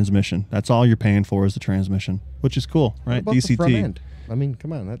damn transmission. That's all you're paying for is the transmission, which is cool, What right? about the front DCT. end? I mean,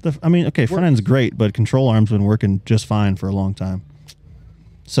 come on. I mean, okay, front end's great, but control arm's been working just fine for a long time.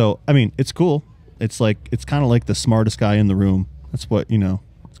 So, I mean, it's cool. It's kind of like the smartest guy in the room. That's what,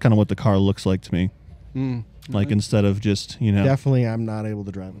 it's kind of what the car looks like to me. Like instead of just, Definitely, I'm not able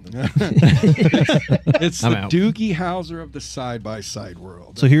to drive it. It's I'm the out. Doogie Howser of the side-by-side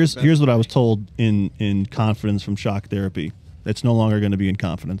world. So here's what I was told in confidence from Shock Therapy. It's no longer going to be in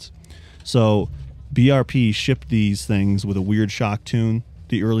confidence. So BRP shipped these things with a weird shock tune.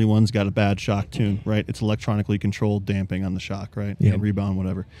 The early ones got a bad shock tune, right? It's electronically controlled damping on the shock, right? Yeah. Rebound,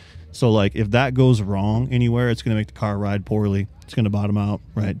 whatever. So like if that goes wrong anywhere, it's going to make the car ride poorly. It's going to bottom out,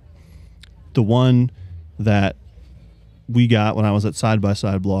 right? The one that we got when I was at Side by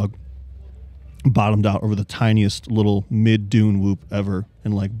Side Blog bottomed out over the tiniest little mid dune whoop ever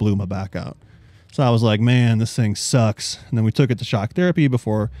and like blew my back out. So I was like, man, this thing sucks. And then we took it to Shock Therapy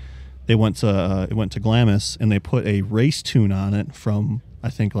before it went to Glamis, and they put a race tune on it from I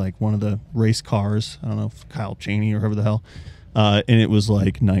think like one of the race cars. I don't know if Kyle Chaney or whoever the hell. And it was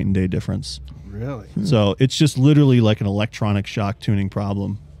like night and day difference. Really? So it's just literally like an electronic shock tuning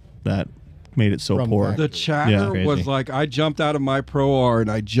problem that made it so From poor. factory. The chatter Yeah. was Crazy. like I jumped out of my Pro R and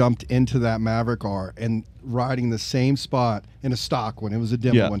I jumped into that Maverick R and riding the same spot in a stock one. It was a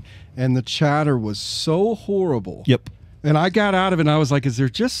demo Yeah. one. And the chatter was so horrible. Yep. And I got out of it and I was like, is there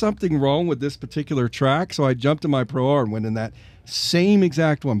just something wrong with this particular track? So I jumped in my Pro R and went in that same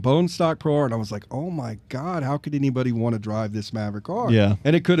exact one, bone stock Pro R. And I was like, oh my God, how could anybody want to drive this Maverick R? Yeah.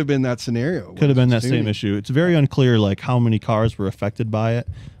 And it could have been that scenario. Could have been that Tuning. same issue. It's very unclear like how many cars were affected by it,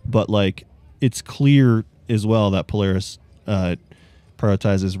 but like it's clear as well that Polaris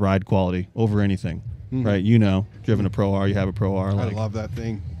prioritizes ride quality over anything. right? You know, driven a Pro R, you have a Pro R. I Like, love that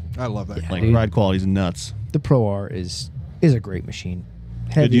thing. I love that. like dude. ride quality's nuts. The Pro R is a great machine.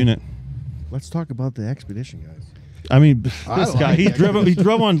 Good Heavy. unit. Let's talk about the Expedition, guys. I mean, this like guy, he that.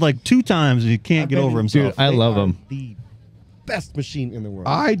 drove one like 2 times and he can't get over himself. I love them. The best machine in the world.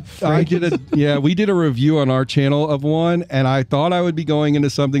 I did we did a review on our channel of one, and I thought I would be going into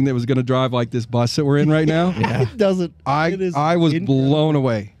something that was going to drive like this bus that we're in right now. It doesn't. I was blown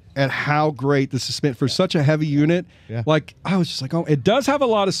away at how great the suspension for such a heavy unit. Yeah. Like I was just like, oh, it does have a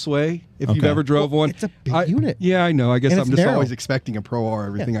lot of sway. If you've Okay. ever drove one, it's a big unit. Yeah, I know. I guess And I'm it's just narrow. always expecting a Pro R.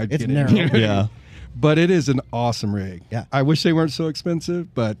 Everything I it's get narrow. in. Yeah. But it is an awesome rig. Yeah. I wish they weren't so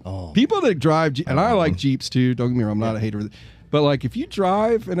expensive, but Oh. people that drive, and I like Jeeps too, don't get me wrong, I'm not a hater of it. But like if you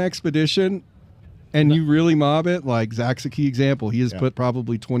drive an Expedition and you really mob it, like Zach's a key example. He has put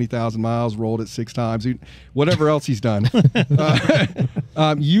probably 20,000 miles, rolled it 6 times, whatever else he's done.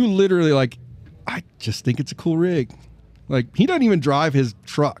 You literally like, I just think it's a cool rig. Like he doesn't even drive his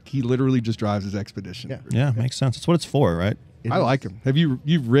truck. He literally just drives his Expedition. Yeah. Yeah, makes sense. That's what it's for, right? I like him.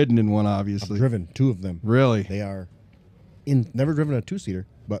 You've ridden in one, obviously. I've driven 2 of them. Really? They are never driven a 2-seater,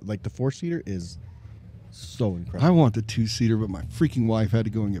 but like the 4-seater is so incredible. I want the 2-seater, but my freaking wife had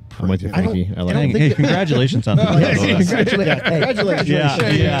to go and get I'm with you, pregnant. Frankie. I like Dang, it. hey, congratulations on that. Congratulations.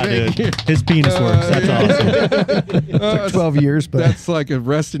 Yeah, dude. His penis works. That's awesome. Took 12 years, but That's like a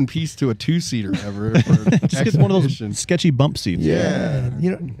rest in peace to a 2-seater ever. Just get one of those sketchy bump seats. Yeah. you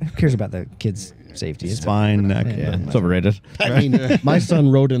know, who cares about the kids' safety? It's Spine, neck. Yeah. It's overrated. I mean, my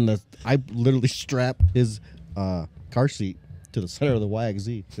son rode in I literally strapped his car seat to the center of the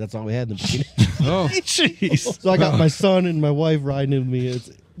YXZ. That's all we had in the beginning. Oh, Jeez. So I got my son and my wife riding with me.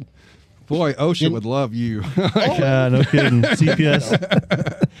 It's boy, Ocean would love you. Yeah, no kidding. CPS.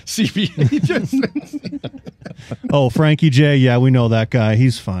 CP. Oh, Frankie J. Yeah, we know that guy.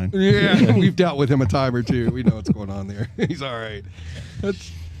 He's fine. Yeah, we've dealt with him a time or two. We know what's going on there. He's all right.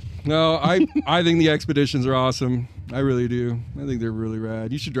 No, I think the Expeditions are awesome. I really do. I think they're really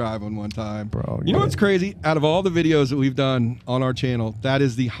rad. You should drive one time. Bro, You know what's crazy? Out of all the videos that we've done on our channel, that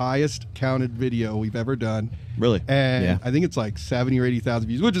is the highest counted video we've ever done. Really? And Yeah. I think it's like 70 or 80,000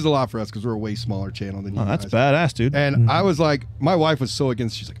 views, which is a lot for us because we're a way smaller channel than you Oh, that's guys. badass, dude. And I was like, my wife was so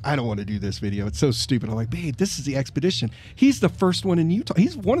against. She's like, I don't want to do this video. It's so stupid. I'm like, babe, this is the Expedition. He's the first one in Utah.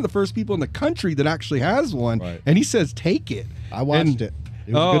 He's one of the first people in the country that actually has one. Right. And he says, take it. I watched And- it.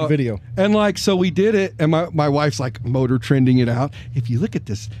 It was a good video. And like, so we did it, and my wife's like motor trending it out. If you look at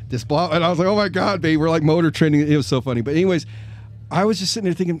this blah, and I was like, oh my God, babe, we're like motor trending. It was so funny. But anyways, I was just sitting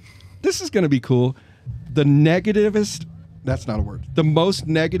there thinking, this is going to be cool. The negativest, that's not a word, the most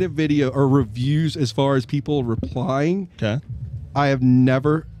negative video or reviews as far as people replying, Okay. I have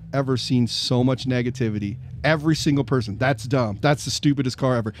never, ever seen so much negativity. Every single person. That's dumb. That's the stupidest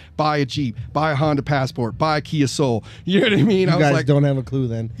car ever. Buy a Jeep. Buy a Honda Passport. Buy a Kia Soul. You know what I mean? You I was guys like, don't have a clue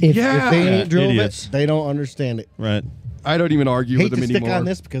then. yeah. If they ain't drove idiots. it, they don't understand it. Right. I don't even argue Hate with to them stick anymore. on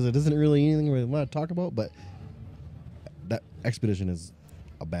this because it isn't really anything we want to talk about, but that Expedition is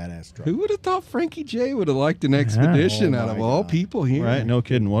a badass truck. Who would have thought Frankie J would have liked an Expedition Oh out of my all God. people here? Right. No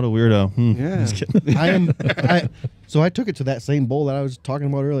kidding. What a weirdo. Yeah. Just kidding. So I took it to that same bowl that I was talking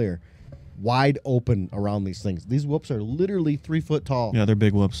about earlier. Wide open around these things. These whoops are literally 3 foot tall. Yeah, they're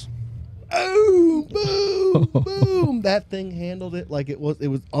big whoops. Boom, boom, boom. That thing handled it like it was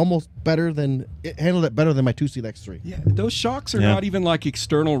almost better than it handled it better than my 2-seat X3. Yeah, those shocks are Yeah. not even like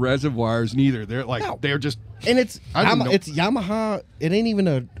external reservoirs neither. They're like No. they're just And it's I didn't know- it's Yamaha. It ain't even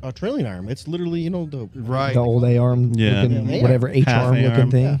a trailing arm. It's literally, the right. the old A-arm, Yeah. looking, Yeah. whatever H-arm Half looking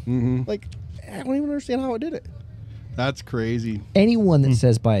A-arm. thing. Yeah. Mhm. Like I don't even understand how it did it. That's crazy. Anyone that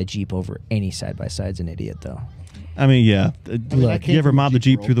says buy a Jeep over any side-by-side's an idiot, though. I mean, yeah. I came You ever from mob the Jeep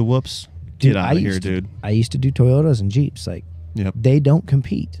Jeep world. through the whoops? Dude, Get out I of here, used to- dude. I used to do Toyotas and Jeeps. Like, Yep. they don't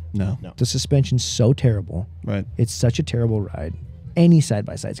compete. No. No. The suspension's so terrible. Right. It's such a terrible ride. Any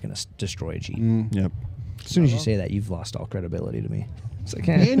side-by-side's going to destroy a Jeep. Yep. As soon as you say that, you've lost all credibility to me. It's like,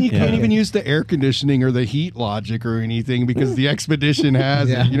 And you Yeah. can't even use the air conditioning or the heat logic or anything because the Expedition has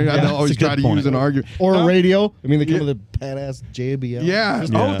Yeah. it. You know, Yeah, they'll always it's a good try to point. use an argument. Or a radio. I mean, they come Yeah. with a badass JBL. Yeah. Yeah.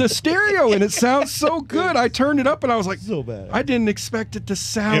 Oh, the stereo, and it sounds so good. I turned it up and I was like, So bad. I didn't expect it to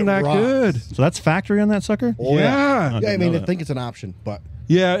sound It that rocks. good. So that's factory on that sucker? Oh, Yeah. I Yeah, I didn't mean, know I that. think it's an option, but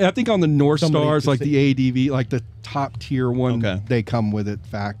Yeah, I think on the North Somebody Stars, could like say- the ADV, like the top tier one, Okay. they come with it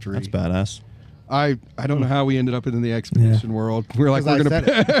factory. That's badass. I don't know how we ended up in the Expedition world. We're like, we're because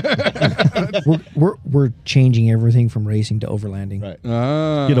gonna. I said it. we're changing everything from racing to overlanding.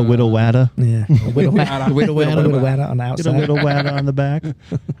 Right. Get a Widow Wada. Yeah. A widow wada on the Get a outside. Widow Wada on the back.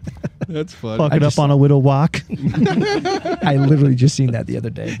 That's funny. Fuck it up on a widow walk. I literally just seen that the other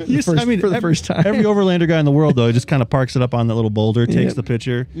day. For the first time. Every overlander guy in the world, though, he just kind of parks it up on that little boulder, takes the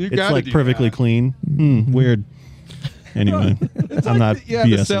picture. It's gotta like do perfectly that. clean. Weird. Anyway, I'm not the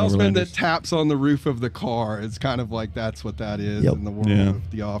BSing salesman that overlanders. taps on the roof of the car. It's kind of like that's what that is Yep. in the world Yeah. of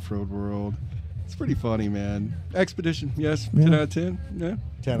the off-road world. It's pretty funny, man. Expedition, yes, 10 out of 10. Yeah,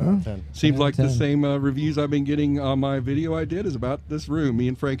 10 out of 10. seems like the 10. same reviews I've been getting on my video I did is about this room. Me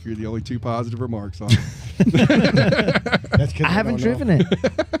and Frankie are the only two positive remarks on it. That's 'cause I haven't don't know. driven it.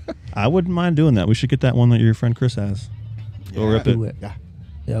 I wouldn't mind doing that. We should get that one that your friend Chris has. Go rip it. Do it. Yeah.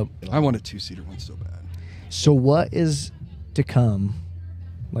 Yep. I want a 2-seater one so bad. So what is to come?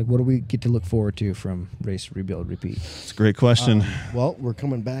 Like, what do we get to look forward to from Race, Rebuild, Repeat? It's a great question. Well, we're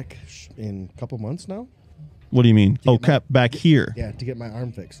coming back in a couple months now. What do you mean? Oh, get my- back here. Yeah, to get my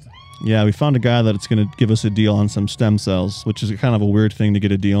arm fixed. Yeah, we found a guy that it's going to give us a deal on some stem cells, which is kind of a weird thing to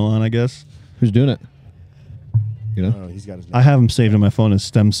get a deal on, I guess. Who's doing it? You I know? don't know, he's got his I have him saved in my phone as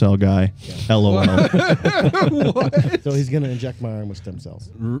stem cell guy. LOL. So he's going to inject my arm with stem cells.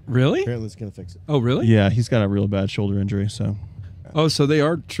 Really? Apparently it's going to fix it. Oh, really? Yeah, he's got a real bad shoulder injury, so. Oh, so they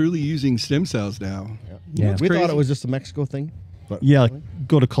are truly using stem cells now. Yeah. We crazy. thought it was just a Mexico thing. But Yeah, like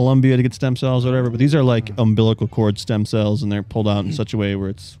go to Colombia to get stem cells or whatever, but these are like umbilical cord stem cells, and they're pulled out in such a way where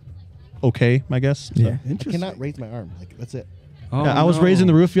it's okay, I guess. So- Yeah. I Interesting. cannot raise my arm. Like, that's it. Oh, Yeah, I was no. raising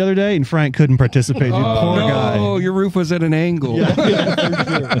the roof the other day, and Frank couldn't participate. Dude. Oh, Poor no, guy. your roof was at an angle.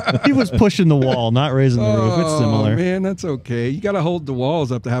 He was pushing the wall, not raising the roof. It's Oh, similar. man, that's okay. You got to hold the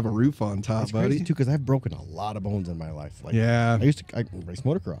walls up to have a roof on top, It's buddy. crazy, too, because I've broken a lot of bones in my life. Like, Yeah. I race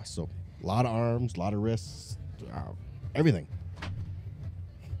motocross, so a lot of arms, a lot of wrists, everything.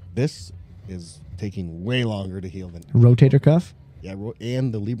 This is taking way longer to heal than Rotator cuff?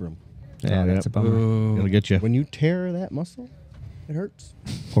 and the labrum. Yeah, that's a bummer. Oh, It'll get you. When you tear that muscle, it hurts.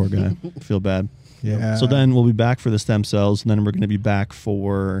 Poor guy. Feel bad. yeah. So then we'll be back for the stem cells, and then we're going to be back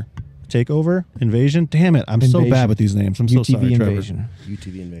for takeover, invasion. Damn it, I'm so Invasion. bad with these names. I'm so UTV sorry, Trevor. invasion.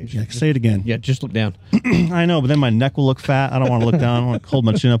 UTV invasion. Yeah, say it again. Yeah, just look down. I know, but then my neck will look fat. I don't want to look down. I want to hold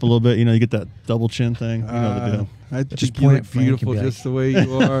my chin up a little bit. You know, you get that double chin thing. You know the deal. I Just just point you at look Frank and beautiful be like- just the way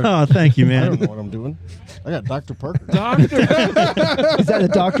you are. Oh, thank you, I man. don't know what I'm doing. I got Dr. Parker. Doctor, Is that a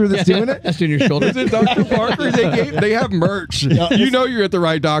doctor that's doing it? That's doing your shoulder. is it Dr. Parker? They have merch. You know you're at the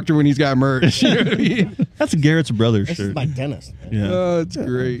right doctor when he's got merch. You know what I mean? That's Garrett's brother's This shirt. is my dentist. Man. Yeah. Oh, it's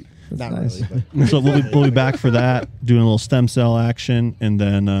great. Not nice. really, but So we'll be back for that, doing a little stem cell action, and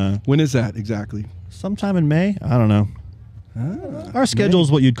then When is that exactly? sometime in May. I don't know. Our schedule is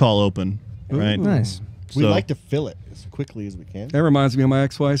what you'd call open, right? Nice. we So- like to fill it as quickly as we can. That reminds me of my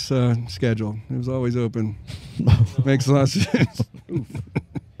ex-wife's schedule. It was always open. Makes a lot of sense.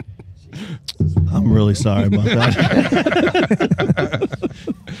 I'm really sorry about that.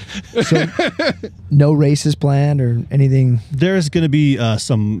 So, no races planned or anything? There's going to be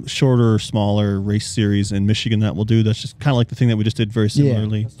some shorter, smaller race series in Michigan that we'll do. That's just kind of like the thing that we just did very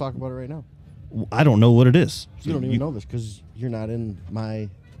similarly. Let's talk about it right now. I don't know what it is. You don't even know this because you're not in my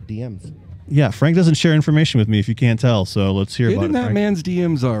DMs. Yeah, Frank doesn't share information with me if you can't tell. So let's hear Get about in it. that Frank. man's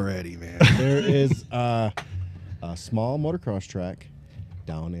DMs already, man. There is a small motocross track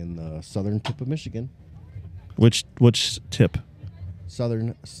down in the southern tip of Michigan. Which tip?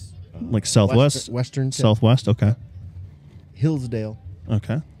 Southern, Like southwest, western tip. southwest. Okay, Hillsdale.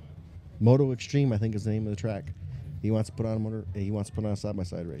 okay. Moto Extreme, I think, is the name of the track. He wants to put on a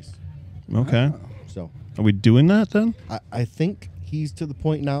side-by-side race. Okay. So Are we doing that then? I think he's to the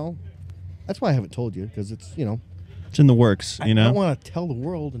point now. That's why I haven't told you, because it's, It's in the works, I you know. don't want to tell the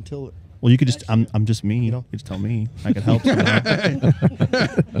world until Well, you could just. I'm just me. You know? You just tell me. I can help. somehow.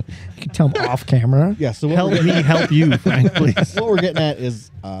 You can tell them off camera. yeah. So what help we're, me help you, Frank, please. what we're getting at is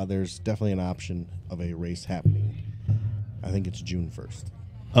there's definitely an option of a race happening. I think it's June 1st.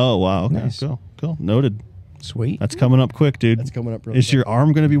 Oh wow. Okay. Nice. Cool. Noted. Sweet. That's coming up quick, dude. That's coming up. Really Is quick. your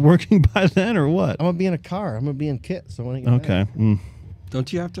arm going to be working by then, or what? I'm gonna be in a car. I'm gonna be in kit. So when I get Okay. back.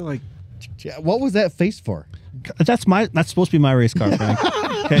 Don't you have to like? Yeah, what was that face for? That's supposed to be my race car, Frank.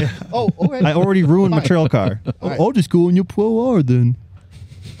 Okay. Oh, okay. I already ruined my trail car. All right. I'll just go in your Pro R then.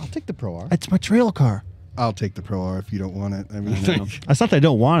 I'll take the Pro R. It's my trail car. I'll take the Pro R if you don't want it. I mean, It's not that I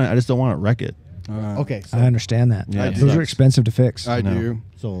don't want it. I just don't want to wreck it. Okay, so I understand that. Yeah, it Those are sucks. expensive to fix. I No. do.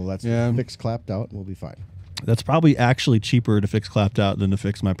 so that's Yeah. fixed, clapped out, and we'll be fine. That's probably actually cheaper to fix clapped out than to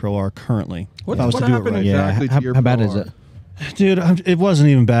fix my Pro R currently. What, if I was what to do it happened right. exactly to your how bad Pro is R? it? Dude, it wasn't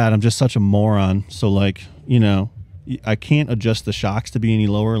even bad. I'm just such a moron. So, like, I can't adjust the shocks to be any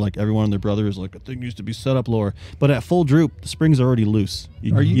lower. Like, everyone and their brother is like, the thing used to be set up lower. But at full droop, the springs are already loose.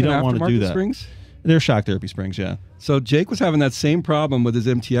 Are you don't want to do aftermarket that. springs? They're shock therapy springs, yeah. So Jake was having that same problem with his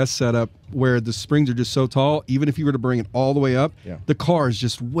MTS setup where the springs are just so tall, even if you were to bring it all the way up, the car is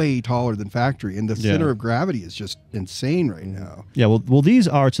just way taller than factory, and the center of gravity is just insane right now. Yeah, well, these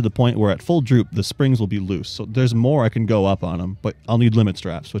are to the point where at full droop, the springs will be loose. So there's more I can go up on them, but I'll need limit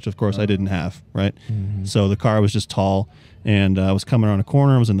straps, which of course I didn't have, right? So the car was just tall, and I was coming around a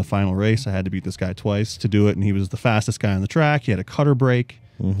corner. I was in the final race. I had to beat this guy twice to do it, and he was the fastest guy on the track. He had a cutter brake.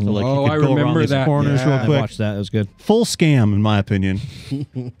 So like he could go around these corners real quick. I watched that. It was good. Full scam, in my opinion.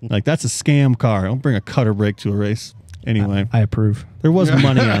 Like, that's a scam car. Don't bring a cutter brake to a race. Anyway, I approve. there was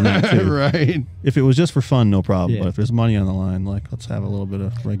money on that too. Right. If it was just for fun, no problem. Yeah. But if there's money on the line, like, let's have a little bit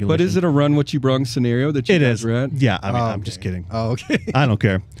of regulation. But is it a run what you brung scenario that you It guys is. were at? Yeah, I mean, I'm okay. just kidding. Oh, okay. I don't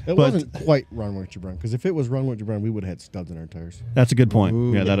care. It But wasn't quite run what you run, because if it was run what you run, we would have had studs in our tires. that's a good point.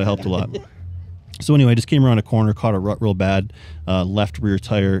 Ooh. Yeah, that helped a lot. So anyway, just came around a corner, caught a rut real bad. Left rear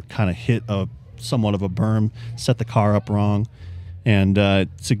tire kind of hit somewhat of a berm, set the car up wrong. And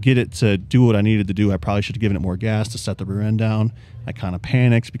to get it to do what I needed to do, I probably should have given it more gas to set the rear end down. I kind of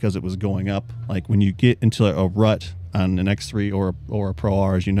panicked because it was going up. Like, when you get into a rut on an X3 or a Pro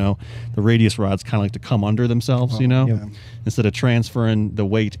R, as you know, the radius rods kind of like to come under themselves, you know? yeah. Instead of transferring the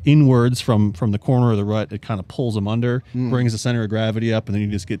weight inwards from the corner of the rut, it kind of pulls them under, brings the center of gravity up, and then you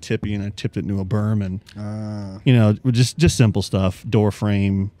just get tippy, and I tipped it into a berm. And, you know, just simple stuff. Door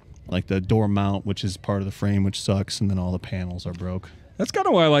frame, like the door mount, which is part of the frame, which sucks, and then all the panels are broke. That's kind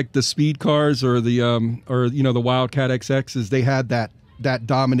of why I like the speed cars or the the Wildcat XXs. They had that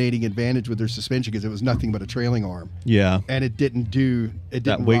dominating advantage with their suspension because it was nothing but a trailing arm, Yeah. and it didn't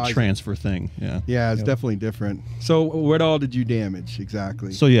That weight rise. transfer thing. Yeah. Yeah, it's definitely different. So what all did you damage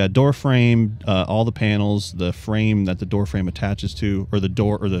exactly? So yeah, door frame, all the panels, the frame that the door frame attaches to, or the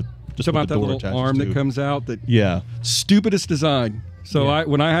door, or the just Talk what about the that door little attaches arm to. that comes out. That Yeah. stupidest design. So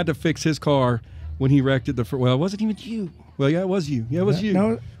when I had to fix his car when he wrecked it, it wasn't even you. Well, yeah, it was you. Yeah, it was you.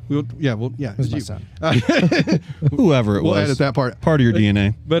 No. It was my you. son. Whoever it We'll was. edit that part. Part of your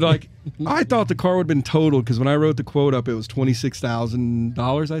DNA. But like, I thought the car would have been totaled because when I wrote the quote up, it was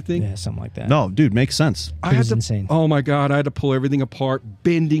 $26,000, I think. Yeah, something like that. No, dude, makes sense. I It had was to, insane. Oh my god, I had to pull everything apart,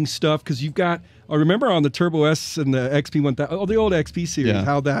 bending stuff because you've got. I remember on the Turbo S and the XP1000, the old XP series, Yeah.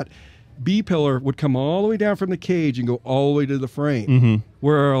 how that B pillar would come all the way down from the cage and go all the way to the frame. Mm-hmm.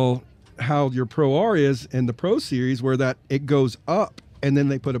 Where how your Pro R is in the Pro series, where that it goes up and then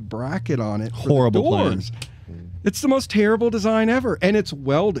they put a bracket on it. Horrible for the plan. doors. It's the most terrible design ever, and it's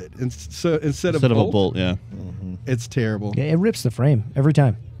welded. And so instead of a bolted, bolt, yeah. it's terrible. Yeah, it rips the frame every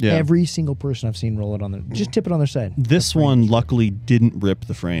time. Yeah. Every single person I've seen roll it on their, just tip it on their side. This one luckily didn't rip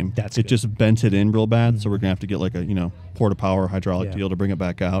the frame. That's it good. just bent it in real bad, so we're gonna have to get like a port of power hydraulic Yeah. deal to bring it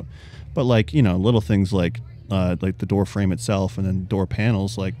back out. But like little things like the door frame itself and then door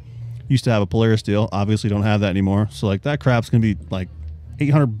panels. Like, used to have a Polaris deal, obviously don't have that anymore. So like that crap's gonna be like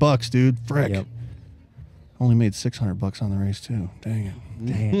 $800, dude. Frick. Yep. Only made $600 on the race too. Dang it.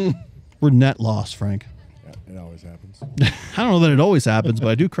 Damn. We're net loss, Frank. Yeah, it always happens. I don't know that it always happens, but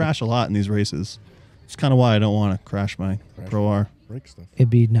I do crash a lot in these races. It's kind of why I don't want to crash my Pro R. Break stuff. It'd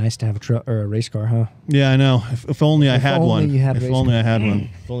be nice to have a truck or a race car, huh? Yeah, I know. If only I had only one. you had a If race only car. I had one.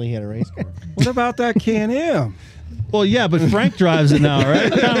 If only he had a race car. What about that Can-Am? Well, yeah, but Frank drives it now,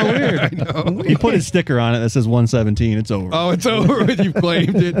 right? Kind of weird. He put his sticker on it that says 117. It's over. Oh, it's over with. You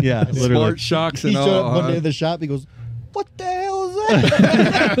claimed it. Yeah, literally. Smart shocks He and showed all. up one day huh? at the shop. He goes, "What the hell is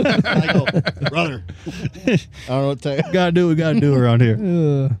that?" I go, "Brother, I don't know what to tell you." Gotta do what we gotta do around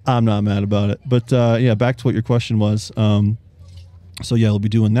here. I'm not mad about it. But yeah, back to what your question was. So yeah, we'll be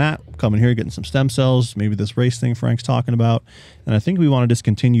doing that. Coming here, getting some stem cells, maybe this race thing Frank's talking about. And I think we want to just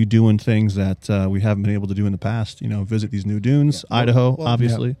continue doing things that we haven't been able to do in the past. Visit these new dunes, Idaho, well,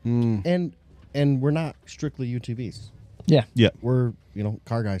 obviously. And we're not strictly UTVs. Yeah. Yeah. We're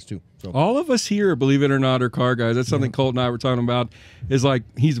car guys too. So All of us here, believe it or not, are car guys. That's something Colt and I were talking about. Is like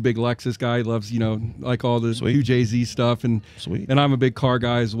he's a big Lexus guy. He loves like all the Sweet. UJZ stuff, and Sweet. And I'm a big car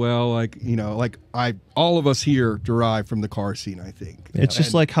guy as well. Like all of us here derive from the car scene. I think It's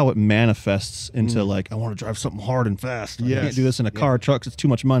just like how it manifests into like, I want to drive something hard and fast. I Yes. can't do this in a car, truck. It's too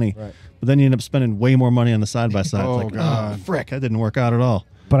much money. Right. But then you end up spending way more money on the side by side. Oh, It's like, God. frick, that didn't work out at all.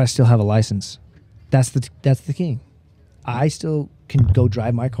 But I still have a license. That's the key. I still can go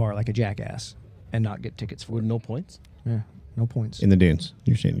drive my car like a jackass and not get tickets for with it. no points. Yeah, no points. In the dunes.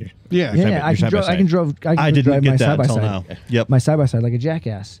 You're saying you're. yeah. Yeah, I can I didn't drive my get that side by until side. now. Yep. My side by side like a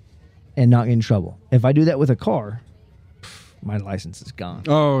jackass and not get in trouble. If I do that with a car, my license is gone.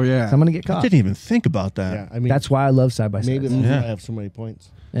 Oh yeah. So I'm gonna get I caught. didn't even think about that. Yeah, I mean That's why I love side by side. maybe that's Yeah. why I have so many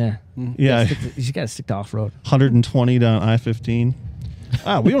points. Yeah. Yeah. You just gotta stick to off road. 120 down I-15.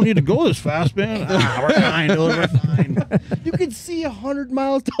 We don't need to go this fast, man. We're fine, dude. We're fine. You can see 100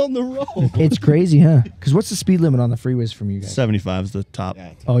 miles down the road. It's crazy, huh? Because what's the speed limit on the freeways from you guys? 75 is the top.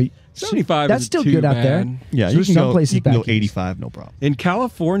 Yeah. Oh, 75 That's is still too good out there. bad. Yeah, There's you can some go. places You can go back east. 85, no problem. In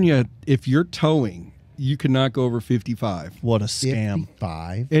California, if you're towing, you cannot go over 55. What a scam!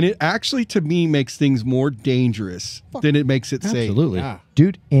 55. And it actually, to me, makes things more dangerous than it makes it safe. Absolutely. Yeah.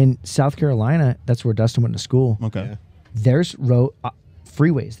 dude, in South Carolina, that's where Dustin went to school. Okay. There's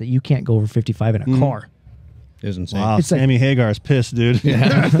freeways that you can't go over 55 in a car. It was insane. Wow, It's like- Sammy Hagar's pissed, dude.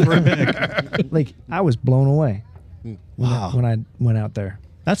 Frick. Like, I was blown away Wow. when I went out there.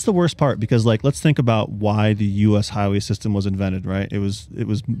 That's the worst part because, like, let's think about why the U.S. highway system was invented. Right? It was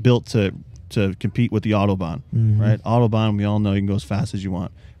built to compete with the autobahn. Right? Autobahn, we all know you can go as fast as you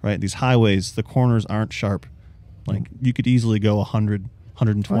want. Right? These highways, the corners aren't sharp. Like, you could easily go 100,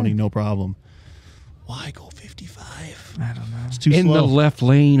 120, Right. no problem. Why go 55? I don't know. It's too In slow. the left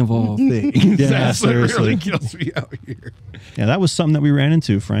lane of all things. Yeah, That's what seriously. really kills me out here. Yeah, that was something that we ran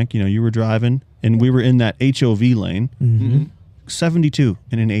into, Frank. You know, you were driving, and we were in that HOV lane, 72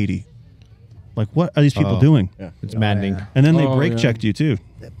 in an 80. Like, what are these people doing? Yeah. It's maddening. yeah. And then they Oh, brake yeah. checked you, too.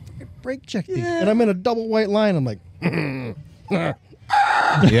 Brake check me. And I'm in a double white line. I'm like,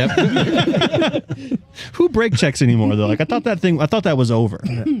 Yep. Who brake checks anymore, though? Like, I thought that was over.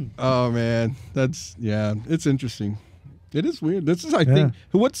 Oh, man. It's interesting. It is weird. This is, I think,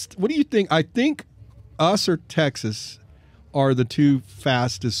 what do you think? I think us or Texas are the two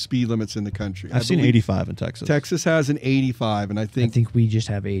fastest speed limits in the country. I've seen believe 85 in Texas. Texas has an 85, and I I think, think we just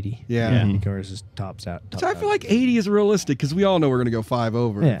have 80. yeah. Ours is tops out. So I feel like 80 is realistic because we all know we're going to go 5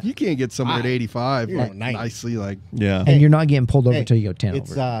 over. Yeah. You can't get somewhere at 85 You're like, at 90. nicely. Like, Yeah. And you're not getting pulled over hey, until you go 10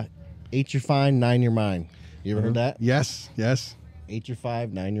 it's over. 8 you're fine, 9 you're mine. You ever heard that? yes. 8 you're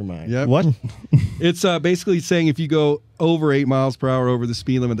 5, 9 you're mine. Yep. What? It's basically saying if you go over 8 miles per hour over the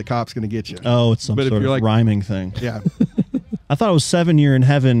speed limit, the cop's going to get you. Oh, it's some But if sort you're of like- rhyming thing. Yeah. I thought it was 7 you're in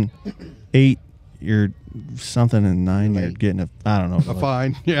heaven, 8 you're something, and 9 you're Right. getting I don't know. A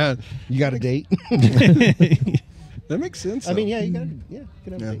fine. Yeah. You got a date? That makes sense. I mean, though. yeah, you got you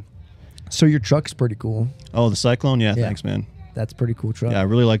can have a Yeah. date. So your truck's pretty cool. Oh, the Cyclone? Yeah, Yeah. thanks, man. That's a pretty cool truck. Yeah, I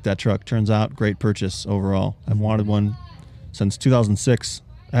really like that truck. Turns out, great purchase overall. I've wanted one since 2006.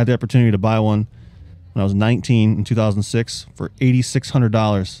 I had the opportunity to buy one when I was 19 in 2006 for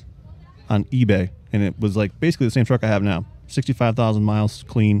 $8,600 on eBay, and it was like basically the same truck I have now. 65,000 miles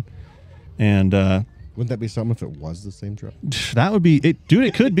clean, and Wouldn't that be something if it was the same truck? that would be it, dude.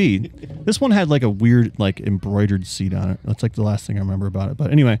 It could be. This one had like a weird like embroidered seat on it. That's like the last thing I remember about it.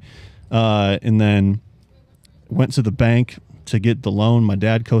 But anyway, and then went to the bank to get the loan. My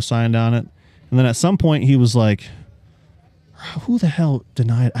dad co-signed on it, and then at some point he was like, "Who the hell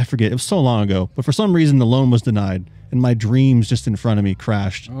denied?" I forget. It was so long ago, but for some reason the loan was denied, and my dreams just in front of me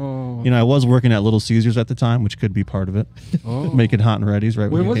crashed. Oh. You know, I was working at Little Caesars at the time, which could be part of it. Oh. Making hot and ready's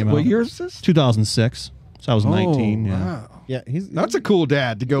right when When it was it? came What out. year is this? 2006. So I was 19. Yeah. Wow. Yeah, he's That's a cool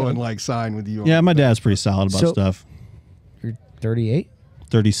dad to go and like sign with you. on Yeah, my that. dad's pretty solid about So- stuff. You're 38?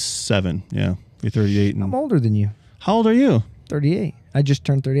 37. Yeah. You're 38. I'm And older than you. how old are you? 38. I just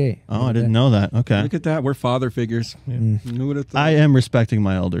turned 38. Oh, I didn't know that. Okay. Look at that. We're father figures. Who would have thought? I am respecting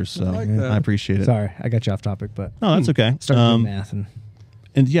my elders, so I like that. I appreciate it. Sorry, I got you off topic, but No, that's okay. started doing math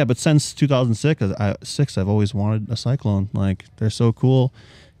And yeah, but since 2006, I've always wanted a Cyclone. Like, they're so cool.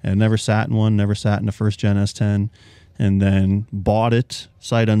 And never sat in one, never sat in a first gen S10, and then bought it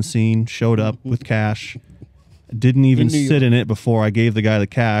sight unseen, showed up with cash, didn't even In New sit in it before I gave the guy the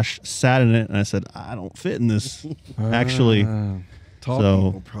cash, sat in it, and I said, I don't fit in this. Actually, Tall so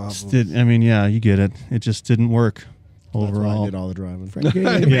people problems. I mean, yeah, you get it. It just didn't work That's why I overall. did all the driving. It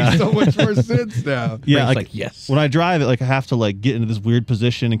Yeah. makes so much more sense now. Yeah, Frank's like, like, yes. when I drive it, like I have to like get into this weird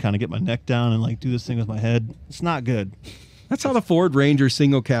position and kind of get my neck down and like do this thing with my head. It's not good. That's how the Ford Ranger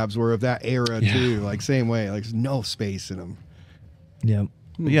single cabs were of that era too. Like same way. Like there's no space in them. yeah.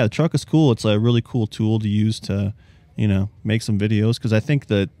 But yeah, the truck is cool. It's a really cool tool to use to, you know, make some videos because I think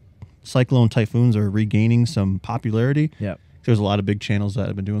that Cyclone Typhoons are regaining some popularity. Yep. There's a lot of big channels that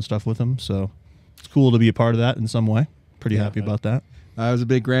have been doing stuff with them, so it's cool to be a part of that in some way. Pretty happy about that. I was a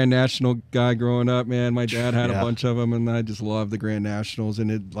big Grand National guy growing up, man. My dad had Yeah. a bunch of them, and I just loved the Grand Nationals.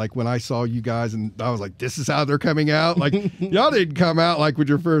 And it, like, when I saw you guys, and I was like, "This is how they're coming out." Like, y'all didn't come out like with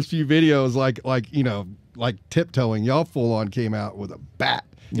your first few videos, like you know, like tiptoeing. Y'all full on came out with a bat,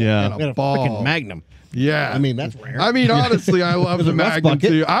 Yeah. and We had a a ball. Freaking Magnum. Yeah, I mean, that's rare. I mean, honestly, I love the a rust Magnum bucket.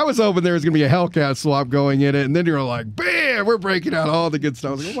 too. I was hoping there was going to be a Hellcat swap going in it, and then you're like, bam, we're breaking out all the good stuff.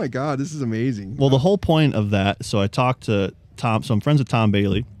 I was like, oh my God, this is amazing. Well, the whole point of that, so I talked to Tom, so I'm friends with Tom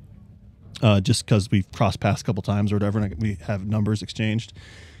Bailey, just because we've crossed paths a couple times or whatever, and we have numbers exchanged.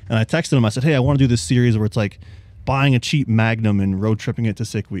 And I texted him. I said, hey, I want to do this series where it's like buying a cheap Magnum and road tripping it to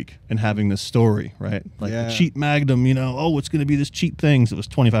Sick Week and having this story, right? Like the cheap Magnum, you know, oh, it's going to be this cheap thing. So it was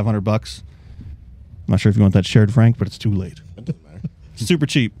 $2,500. I'm not sure if you want that shared, Frank, but it's too late. It doesn't matter. Super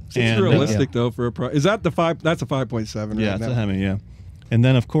cheap. It's realistic though for a is that the 5? That's a 5.7. Yeah, it's a Hemi. Yeah. And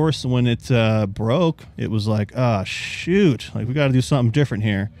then of course when it broke, it was like, oh shoot, like we got to do something different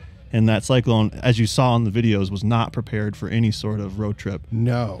here. And that Cyclone, as you saw in the videos, was not prepared for any sort of road trip.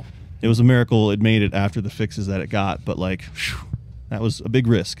 No. It was a miracle it made it after the fixes that it got, but like, whew, that was a big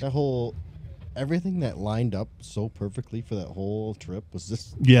risk. That whole, everything that lined up so perfectly for that whole trip was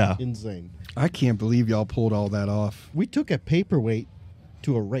just insane. I can't believe y'all pulled all that off. We took a paperweight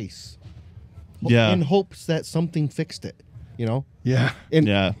to a race. Yeah. In hopes that something fixed it, you know? Yeah. And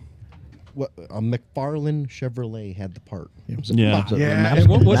Yeah. a McFarlane Chevrolet had the part. Yeah. Yeah. And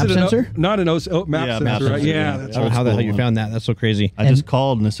what was Map it? sensor? Not an map Yeah, sensor, map right? sensor, Yeah. yeah. That's Oh, old how the hell school. you found that? That's so crazy. I just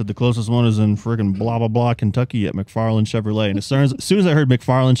called and they said the closest one is in friggin' blah, blah, blah, Kentucky at McFarlane Chevrolet. And as soon as I heard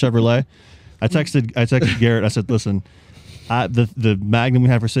McFarlane Chevrolet, I texted Garrett. I said, listen, the Magnum we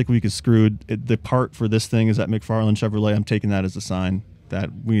have for Sick Week is screwed. The part for this thing is at McFarlane Chevrolet. I'm taking that as a sign that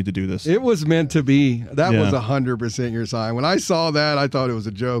we need to do this. It was meant to be. That Yeah. was 100% your sign. When I saw that, I thought it was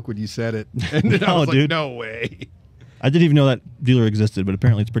a joke when you said it. And then I was like, dude. no way. I didn't even know that dealer existed, but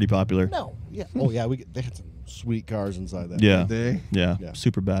apparently it's pretty popular. No. Yeah. Oh, yeah. They had some sweet cars inside that. Yeah. They Yeah. Yeah.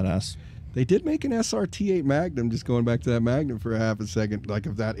 Super badass. did make an SRT8 Magnum, just going back to that Magnum for a half a second, like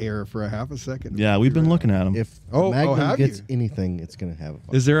of that era for a half a second. Yeah, we've been looking at them. If Oh, Magnum have gets you? anything, it's going to have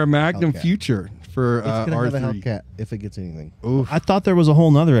a Is there a Magnum Hellcat. future for It's going to have a R3? Hellcat if it gets anything. Oof. I thought there was a whole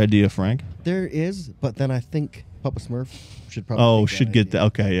nother idea, Frank. There is, but then I think Papa Smurf should probably. Oh, take should get idea. that.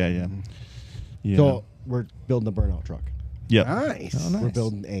 Okay, yeah. Yeah. So we're building a burnout truck. Yep. Nice. Oh, nice. We're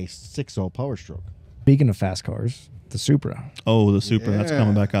building a 6.0 Power Stroke. Speaking of fast cars, the Supra. Oh, the Supra. That's Yeah.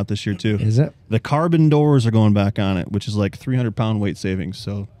 coming back out this year, too. Is it? The carbon doors are going back on it, which is like 300-pound weight savings.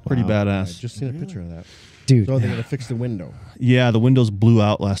 So pretty I badass. just seen a picture of that. Dude. So they're going to fix the window. Yeah, the windows blew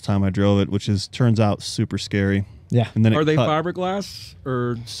out last time I drove it, which turns out super scary. Yeah. And then Are it they cut. fiberglass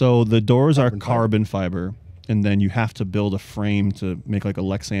or? So the doors are Carbon fiber. carbon fiber, and then you have to build a frame to make like a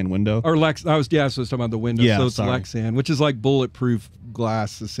Lexan window. Or Lex? I was talking about the window. Yeah, so it's sorry. Lexan, which is like bulletproof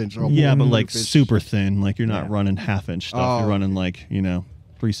glass, essentially. Yeah, but like Bulletproof-ish. super thin. Like you're not Yeah. running half-inch stuff. Oh, You're running like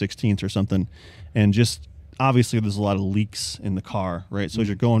 3/16 or something, and just obviously there's a lot of leaks in the car, right? So as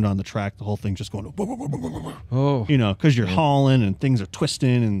you're going down the track, the whole thing's just going, Oh, because you're hauling and things are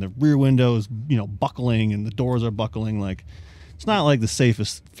twisting and the rear window is buckling and the doors are buckling. Like it's not like the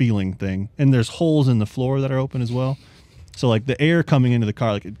safest feeling thing. And there's holes in the floor that are open as well. So like the air coming into the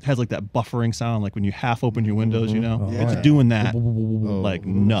car, like it has like that buffering sound, like when you half open your windows, it's yeah. doing that like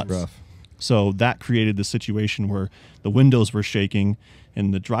nuts. rough. So that created the situation where the windows were shaking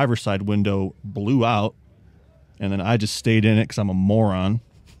and the driver's side window blew out, and then I just stayed in it because I'm a moron.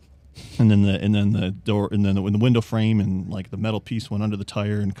 And then the door, and then the window frame and like the metal piece went under the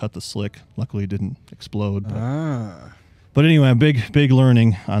tire and cut the slick. Luckily, it didn't explode. But anyway, big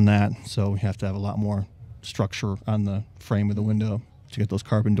learning on that. So we have to have a lot more structure on the frame of the window to get those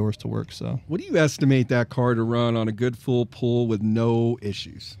carbon doors to work. So what do you estimate that car to run on a good full pull with no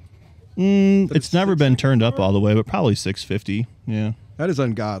issues? it's never been turned up all the way, but probably 650. Yeah. That is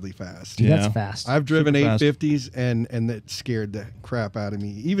ungodly fast. Dude, Yeah. that's fast. I've driven Super fast. 850s and it scared the crap out of me.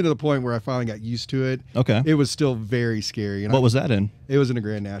 Even to the point where I finally got used to it. Okay. It was still very scary. And What was that in? It was in a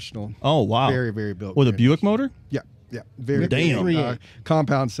Grand National. Oh, wow. Very, very built. With a Grand Buick National. motor? Yeah, yeah. Very Damn. big,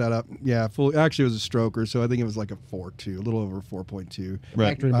 compound setup. Yeah, full. Actually, it was a stroker, so I think it was like a 4.2, a little over 4.2. Right.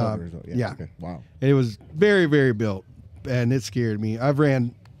 Factory motors, though. yeah. Okay. Wow. It was very, very built, and it scared me. I've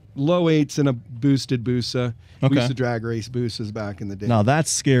ran low 8s in a boosted Busa. We Okay. used to drag race Busas back in the day. Now that's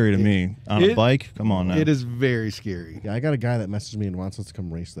scary to me. On a it- bike? Come on now. It is very scary. Yeah, I got a guy that messaged me and wants us to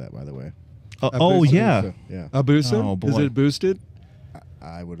come race that, by the way. Oh, Busa. yeah. So, yeah. A Busa? Oh, Is boy. it boosted?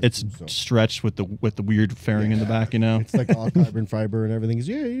 I would It's assume so. stretched with the weird fairing in the back, It's like all carbon fiber and everything. He's,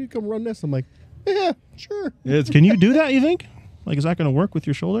 yeah, you come run this. I'm like, yeah, sure. It's Can you do that, you think? Like, is that going to work with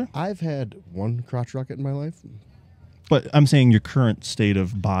your shoulder? I've had one crotch rocket in my life. But I'm saying your current state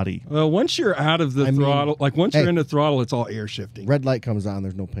of body. Well, once you're out of the I mean, throttle, like once hey. you're in the throttle, it's all air shifting. Red light comes on,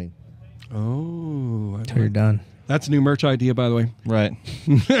 there's no pain. Oh, Until you're done. that's a new merch idea, by the way. Right.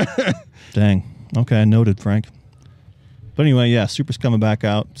 Dang. Okay, noted, Frank. But anyway, yeah, Supra's coming back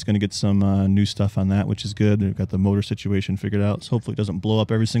out. It's going to get some new stuff on that, which is good. They've got the motor situation figured out. So hopefully it doesn't blow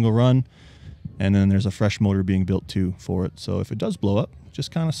up every single run. And then there's a fresh motor being built too for it. So if it does blow up, just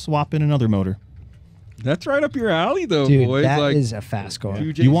kind of swap in another motor. That's right up your alley, though, Dude, boys. that like, is a fast car.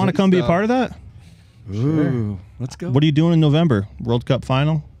 You want to come be a part of that? Ooh, let's go. What are you doing in November? World Cup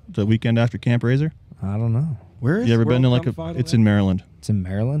final? The weekend after Camp Razor? I don't know. Where is You ever been to World like Cup a? final It's at? in Maryland. It's in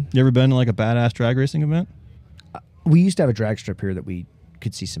Maryland. You ever been to like a badass drag racing event? We used to have a drag strip here that we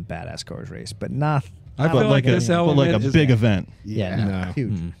could see some badass cars race, but not. I feel like this but element like a is big event. Yeah, no.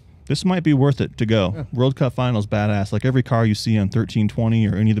 Huge. This might be worth it to go. World Cup finals badass. Like every car you see on 1320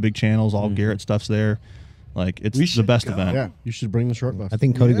 or any of the big channels, all Garrett stuff's there. Like it's We the should best go. event. Yeah, you should bring the short bus. I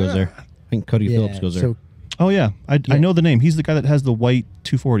think Cody goes there. I think Cody Phillips goes there. So Oh yeah, I know the name. He's the guy that has the white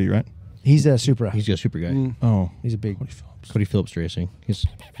 240, right? he's a Supra. He's a super guy. Oh, He's a big. Cody Phillips Racing. He's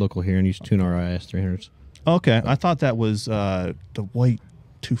local here and he's tune RIS 300s. okay. I thought that was the white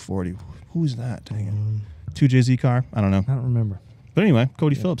 240. Who's that? Dang it. 2JZ car? I don't know. I don't remember. But anyway,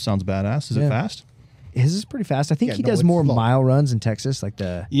 Cody Phillips sounds badass. Is it Yeah. fast? His is pretty fast. I think Yeah, he no, does it's more slow. mile runs in Texas, like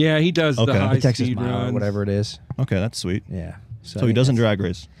the Yeah, he does Okay. the high the Texas speed mile runs. or whatever it is. Okay, that's sweet. Yeah. So he doesn't drag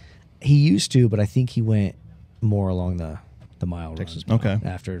race. He used to, but I think he went more along the mile Texas run Okay.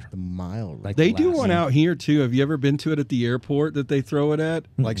 after. the mile. Like They the do last- one out here too. Have you ever been to it at the airport that they throw it at?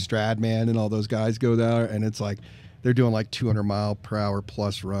 Like Stradman and all those guys go there, and it's like they're doing like 200-mile-per-hour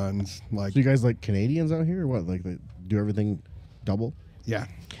plus runs. Like, So you guys like Canadians out here or what? Like they do everything double? yeah,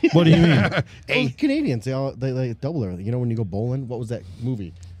 What do you mean? Hey, Canadians, they like double everything. You know when you go bowling, what was that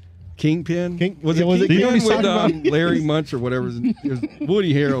movie? Kingpin. Was yeah, it was it Kingpin Kingpin? with Talking about- Larry Munch or whatever? It was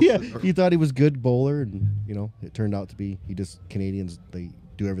Woody Harrelson. Yeah, he thought he was good bowler, and you know it turned out to be he just Canadians. They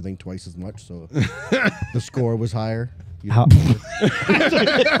do everything twice as much, so the score was higher. You know? How,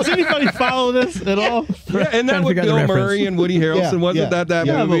 Does anybody follow this at all? Yeah, and Trying that to with figure out the Bill reference. Murray and Woody Harrelson. Yeah, Wasn't yeah. that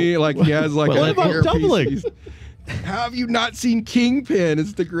Yeah, movie? Like he has like What a about hairpiece. doubling? He's- How have you not seen Kingpin?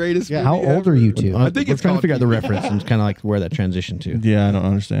 It's the greatest. Yeah. movie how old ever. are you two? I think We're it's trying to called figure out the Kingpin. reference and kind of like where that transition to. Yeah, I don't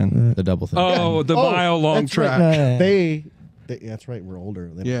understand. The double thing. Oh, the mile-long that's right. track. They that's right. We're older.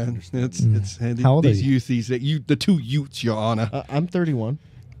 They don't Yeah, understand. it's How old are these you? youthies that the two Utes, Your Honor. I'm 31.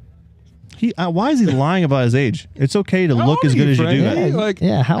 Why is he lying about his age? It's okay to How look old as are good you, as you do. Frank? yeah, like-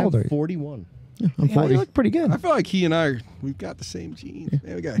 yeah. How I'm old are you? 41. I'm Yeah, 40. you look pretty good. I feel like he and we've got the same genes.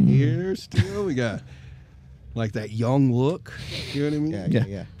 Man, we got hair still. We got like that young look. You know what I mean?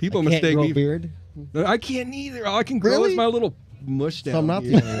 Yeah. People I can't mistake grow me. a beard. I can't neither. All I can grow Really? is my little mush down. So I'm not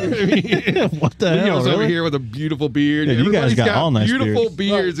here. the You know what I mean? What the hell? Leo's over Really? here with a beautiful beard. Yeah, you guys Everybody's got all nice beautiful beards.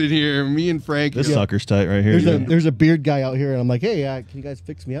 beards in here. Me and Frank. This sucker's tight right here. There's a beard guy out here, and I'm like, hey, can you guys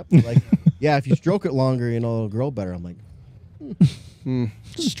fix me up? They're like, yeah, if you stroke it longer, it'll grow better. I'm like,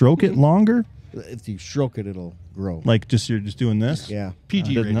 Stroke it longer. if you stroke it, it'll grow. Like you're just doing this. Yeah.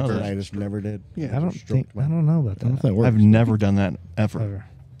 PG I didn't know rated. that. I just never did. Yeah, I don't think. I don't know about I don't know if that. that works. I've never done that ever. Ever.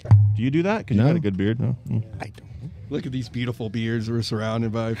 Do you do that? Because you No. got a good beard. No. Mm. I don't. Look at these beautiful beards we're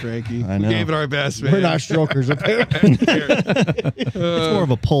surrounded by, Frankie. I know. We gave it our best, man. We're not strokers, apparently. It's more of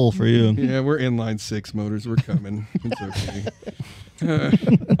a pull for you. Yeah, we're inline six motors. We're coming. It's okay.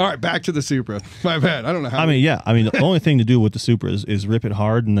 All right, back to the Supra. My bad. I don't know how. I mean, yeah. I mean, the only thing to do with the Supra is rip it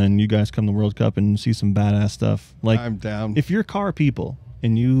hard, and then you guys come to World Cup and see some badass stuff. Like, I'm down. if you're car people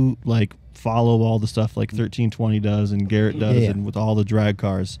and you like follow all the stuff like 1320 does and Garrett does, Yeah. and with all the drag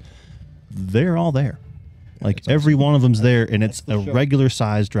cars, they're all there. Like every one of them's there, and it's a regular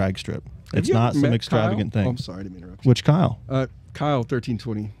size drag strip. Have It's you not ever some met extravagant Kyle? thing. Oh, I'm sorry to interrupt. You. Which Kyle? Kyle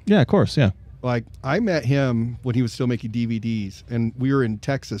 1320. Yeah, of course. Yeah. Like I met him when he was still making DVDs, and we were in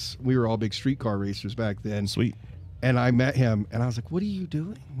Texas. We were all big streetcar racers back then. Sweet. And I met him, and I was like, "What are you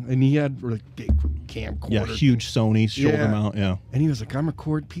doing?" And he had like big camcorder. Yeah, huge Sony shoulder Yeah. mount. Yeah. And he was like, "I'm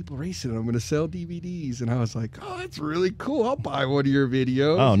recording people racing, and I'm going to sell DVDs." And I was like, "Oh, that's really cool. I'll buy one of your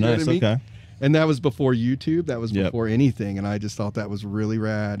videos." Oh, You know what nice. I mean? Okay. And that was before YouTube. That was Yep. before anything. And I just thought that was really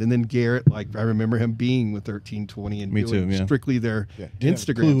rad. And then Garrett, like, I remember him being with 1320 and Me doing too, yeah. strictly their Clue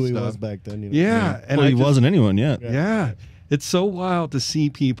Instagram who he stuff. was back then. You know? Yeah. And well, he I just- wasn't anyone yet. Yeah. It's so wild to see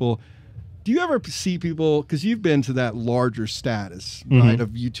people. Do you ever see people, because you've been to that larger status, right, of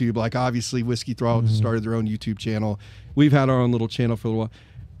YouTube? Like, obviously, Whiskey Throttle just started their own YouTube channel. We've had our own little channel for a while.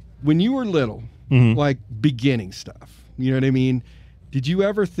 When you were little, like beginning stuff, you know what I mean? Did you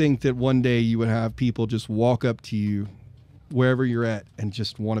ever think that one day you would have people just walk up to you wherever you're at and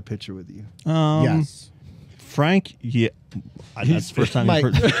just want a picture with you? Yes. Frank, yeah. That's the first time My,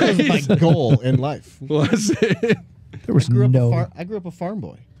 you've heard. that was my goal in life. Was it? There was I grew no. up a farm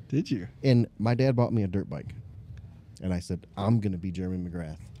boy, Did you? and my dad bought me a dirt bike, and I said, "I'm gonna be Jeremy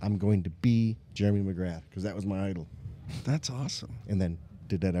McGrath. I'm going to be Jeremy McGrath because that was my idol." That's awesome. And then,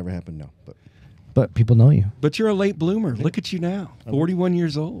 did that ever happen? No, but But people know you. But you're a late bloomer. Look at you now, 41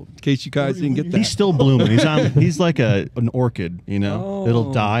 years old. In case you guys didn't get that. He's still blooming. He's like an orchid, you know. Oh.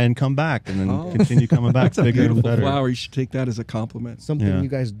 It'll die and come back, and then continue coming back. That's a bigger and beautiful better. flower. You should take that as a compliment. Something Yeah. you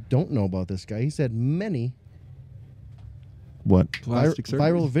guys don't know about this guy. He said many What? Plastic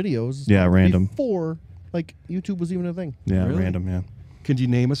surgery. viral videos. Yeah, random. Before like YouTube was even a thing. Yeah, Really? random. Yeah, Could you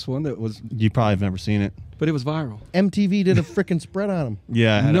name us one that was, you probably have never seen it. but it was viral? MTV did a freaking spread on him.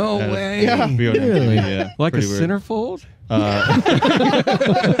 Yeah, I had No I had way. Yeah. video on MTV, Really? yeah, Like a pretty weird. centerfold?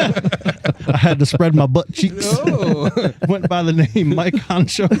 I had to spread my butt cheeks. Oh. Went by the name Mike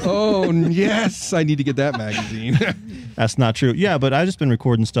Honcho. Oh, yes. I need to get that magazine. That's not true. Yeah, but I've just been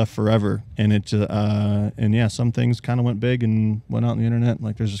recording stuff forever, and and yeah, some things kind of went big and went out on the internet.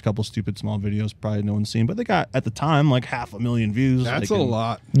 Like there's just a couple stupid small videos probably no one's seen, but they got at the time like 500,000 views. That's like a in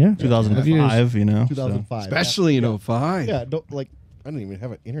lot. Yeah. 2005, you know. so- 2005. Especially in 05. Yeah, don't like. I didn't even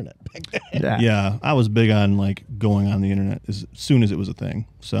have an internet back then. Yeah. Yeah, I was big on like going on the internet as soon as it was a thing.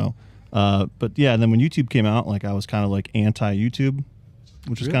 So, but yeah, then when YouTube came out, like I was kind of like anti-YouTube,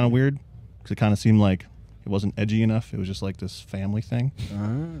 which is kind of weird because it kind of seemed like it wasn't edgy enough. It was just like this family thing.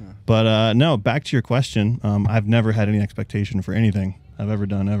 But no, back to your question. I've never had any expectation for anything I've ever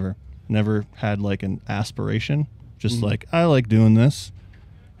done ever. Never had like an aspiration. Just like I like doing this,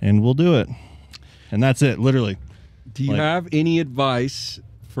 and we'll do it, and that's it. Literally. Do you Like- have any advice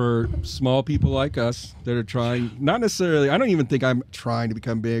for small people like us that are trying, not necessarily, I don't even think I'm trying to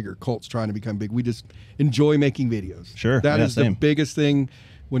become big or Colt's trying to become big. We just enjoy making videos. Sure, That yeah, is the same. biggest thing.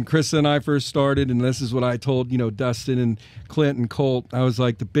 When Chris and I first started, and this is what I told, Dustin and Clint and Colt, I was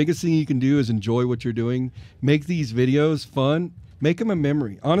like, the biggest thing you can do is enjoy what you're doing. Make these videos fun. Make them a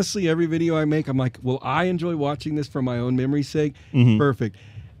memory. Honestly, every video I make, I'm like, well, I enjoy watching this for my own memory's sake. Mm-hmm. Perfect.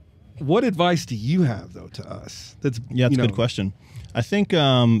 What advice do you have, though, to us? That's Yeah, that's a good question. I think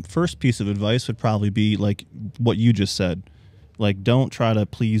first piece of advice would probably be like what you just said. Like, don't try to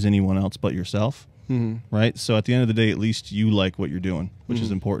please anyone else but yourself. Right. So at the end of the day, at least you like what you're doing, which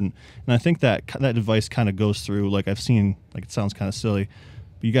is important. And I think that advice kind of goes through. Like I've seen, like it sounds kind of silly,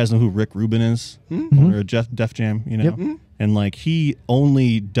 but you guys know who Rick Rubin is, or Def Jam, you know. And like he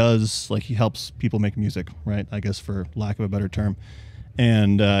only does he helps people make music, right? I guess for lack of a better term.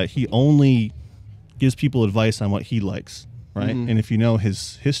 And he only gives people advice on what he likes, right? And if you know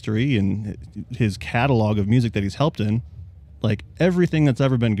his history and his catalog of music that he's helped in, like everything that's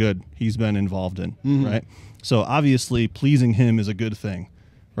ever been good, he's been involved in, right? So obviously pleasing him is a good thing,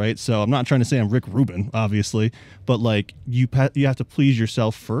 right? So I'm not trying to say I'm Rick Rubin, obviously, but like you have to please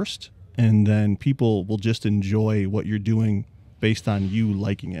yourself first, and then people will just enjoy what you're doing based on you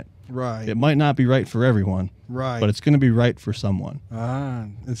liking it. Right. It might not be right for everyone, Right. but it's going to be right for someone.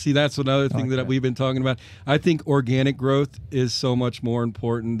 And see, that's another thing that we've been talking about. I think organic growth is so much more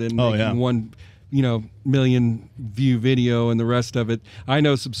important than making one, million view video and the rest of it. I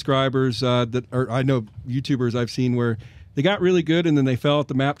know subscribers I know YouTubers I've seen where they got really good and then they fell off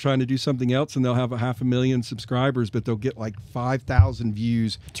the map trying to do something else, and they'll have 500,000 subscribers, but they'll get like 5,000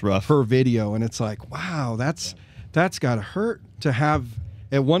 views It's rough. per video, and it's like, wow, that's got to hurt to have.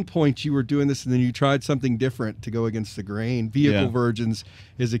 At one point, you were doing this, and then you tried something different to go against the grain. Vehicle Virgins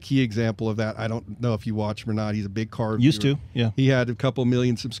is a key example of that. I don't know if you watch him or not. He's a big car reviewer. Used to, yeah. He had a couple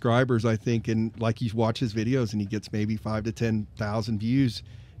million subscribers, I think, and like you watch his videos, and he gets maybe 5,000 to 10,000 views.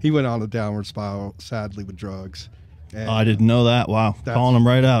 He went on a downward spiral, sadly, with drugs. And, Oh, I didn't know that. Wow. Calling him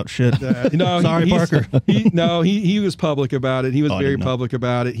right out. Shit. Sorry, Parker. He was public about it. He was Oh, I very didn't know. public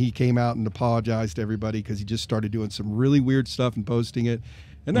about it. He came out and apologized to everybody because he just started doing some really weird stuff and posting it.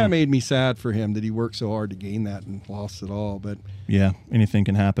 And that made me sad for him that he worked so hard to gain that and lost it all. But Yeah, anything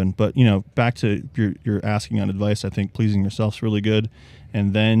can happen. But, back to your asking on advice, I think pleasing yourself is really good.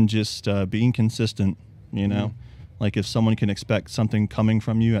 And then just being consistent, Like if someone can expect something coming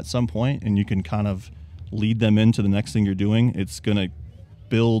from you at some point and you can kind of lead them into the next thing you're doing, it's going to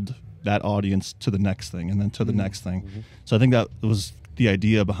build that audience to the next thing and then to the next thing. So I think that was the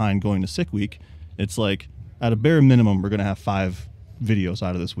idea behind going to Sick Week. It's like at a bare minimum, we're going to have 5 videos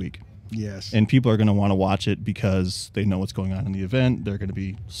out of this week. yes. And people are going to want to watch it because they know what's going on in the event. They're going to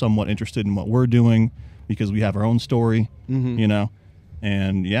be somewhat interested in what we're doing because we have our own story,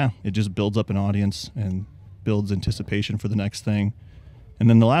 And yeah, it just builds up an audience and builds anticipation for the next thing. And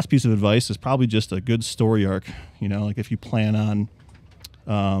then the last piece of advice is probably just a good story arc. Like if you plan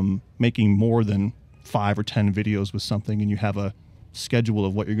on making more than 5 or 10 videos with something and you have a schedule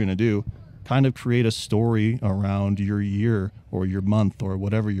of what you're going to do, kind of create a story around your year or your month or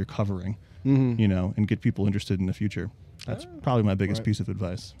whatever you're covering, and get people interested in the future. That's probably my biggest piece of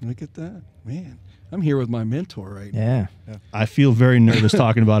advice. Look at that, man. I'm here with my mentor right now. Yeah. I feel very nervous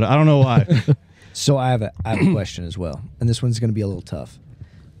talking about it. I don't know why. So I have a question as well, and this one's going to be a little tough,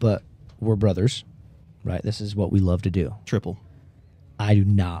 but we're brothers, right? This is what we love to do. Triple. I do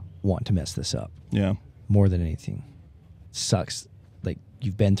not want to mess this up Yeah. more than anything. Sucks. Like,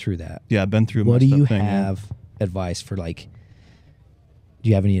 you've been through that. Yeah, I've been through a What do messed up you thing, yeah. have advice for, like, do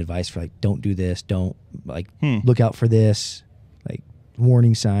you have any advice for, like, don't do this, don't, like, look out for this, like,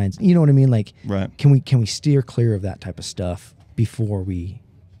 warning signs, you know what I mean? Like, Right. can we steer clear of that type of stuff before we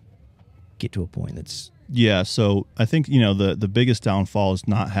get to a point that's Yeah, so I think, the biggest downfall is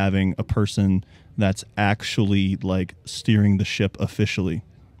not having a person that's actually like steering the ship officially,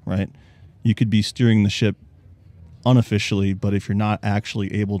 right? You could be steering the ship unofficially, but if you're not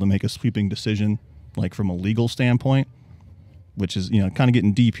actually able to make a sweeping decision, like from a legal standpoint, which is, kind of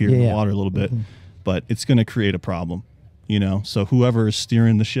getting deep here in the water a little bit, but it's going to create a problem, So whoever is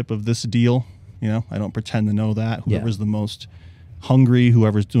steering the ship of this deal, I don't pretend to know that. Whoever's the most hungry,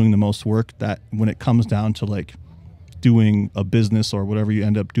 whoever's doing the most work, that when it comes down to like doing a business or whatever you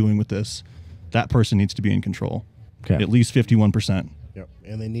end up doing with this, that person needs to be in control. Okay. At least 51%. Yep.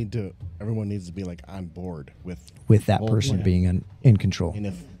 And everyone needs to be like on board with that whole person plan. being in control. And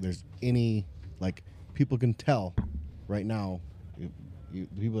if there's any, like, people can tell right now,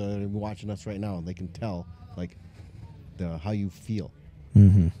 people that are watching us right now, they can tell, like, how you feel.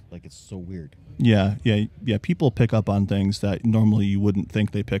 Mm-hmm. Like, it's so weird. Yeah. People pick up on things that normally you wouldn't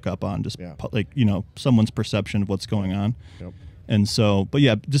think they pick up on, just like, someone's perception of what's going on. Yep. And so, but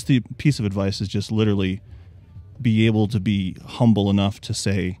yeah, just the piece of advice is just literally be able to be humble enough to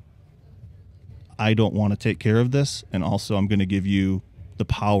say, I don't want to take care of this. And also I'm going to give you the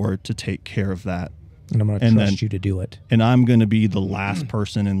power to take care of that. And I'm going to trust you to do it. And I'm going to be the last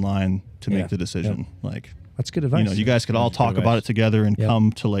person in line to Yeah. make the decision. Yep. Like, That's good advice. you guys could all talk about it together and Yep.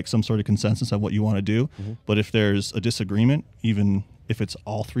 come to like some sort of consensus of what you want to do. But if there's a disagreement, even if it's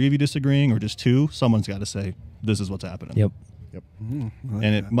all three of you disagreeing or just two, someone's got to say, this is what's happening. Yep. Yep.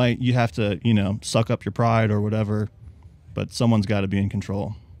 And you have to, suck up your pride or whatever, but someone's got to be in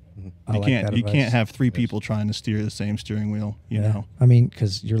control. I like that You advice. can't have three people trying to steer the same steering wheel, you know? I mean,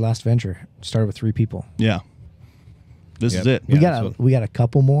 because your last venture started with 3 people. Yeah. This is it. We Yeah, got a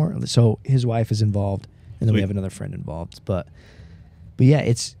couple more. So his wife is involved, and then we Sweet. have another friend involved. But yeah,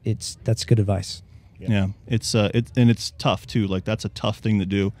 that's good advice. Yeah. It's tough too. Like, that's a tough thing to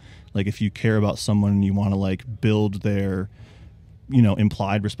do. Like, if you care about someone and you want to like build their,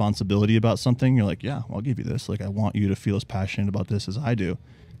 implied responsibility about something, you're like, yeah, I'll give you this. Like, I want you to feel as passionate about this as I do.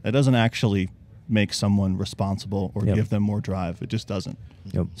 That doesn't actually make someone responsible or Yep. give them more drive. It just doesn't.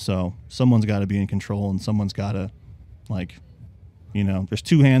 Yep. So someone's got to be in control, and someone's got to, like, there's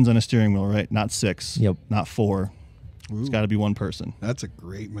 2 hands on a steering wheel, right? Not 6. Yep. Not 4. It's got to be one person. That's a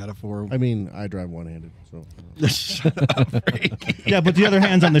great metaphor. I mean, I drive one-handed, so. Shut up, Frank. Yeah, but the other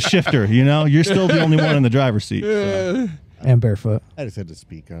hand's on the shifter. You're still the only one in the driver's seat. So. And barefoot. I just had to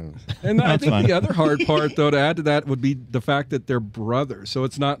speak. I don't know. And I That's think fine. the other hard part, though, to add to that would be the fact that they're brothers. So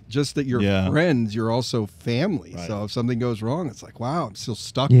it's not just that you're Yeah. friends, you're also family. Right. So if something goes wrong, it's like, wow, I'm still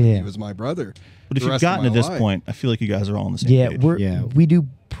stuck Yeah. with you as my brother. But if the you've rest of gotten to my this life. point, I feel like you guys are all on the same Yeah, page. we do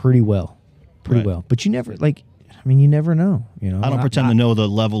pretty well. Right. But you never you never know. I don't pretend to know the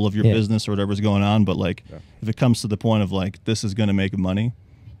level of your Yeah. business or whatever's going on, but like, if it comes to the point of like, this is going to make money,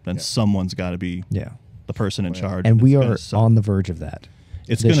 then someone's got to be Yeah. the person in charge. And we it's are gonna suck. on the verge of that.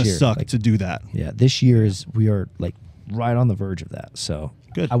 It's this going to year, suck like- to do that. Yeah, this year we are like right on the verge of that. So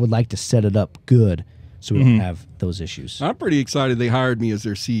Good. I would like to set it up good so we don't have those issues. I'm pretty excited they hired me as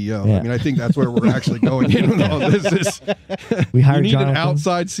their CEO. Yeah. I mean, I think that's where we're actually going in with all this. We You hired need Jonathon. an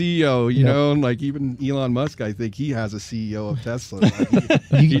outside CEO, you Yep. know, and like even Elon Musk, I think he has a CEO of Tesla.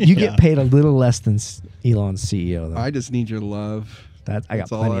 Like, You get paid a little less than Elon's CEO though. I just need your love. I got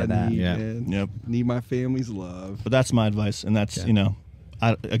That's all plenty I of that. need, Yeah. man. Yep. Need my family's love. But that's my advice. And that's,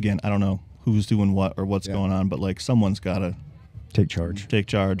 I don't know who's doing what or what's going on, but like, someone's got to Take charge. take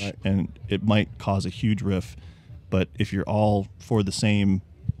charge, and it might cause a huge rift. But if you're all for the same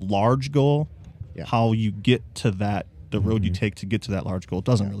large goal, how you get to that, the road you take to get to that large goal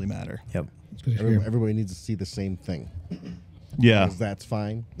doesn't really matter. Yep. Everybody needs to see the same thing. Yeah. If that's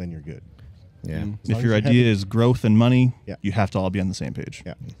fine, then you're good. Yeah. As long If as your you're idea having- is growth and money, Yeah. you have to all be on the same page.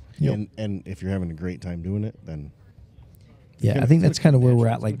 Yeah. Yep. And if you're having a great time doing it, then Yeah, gonna- I think it's that's gonna kind of come where we're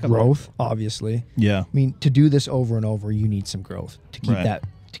naturally. at. It's Like gonna come growth, obviously. Yeah. I mean, to do this over and over, you need some growth to keep Right.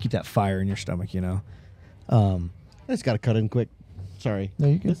 that fire in your stomach. I just got to cut in quick. Sorry. No,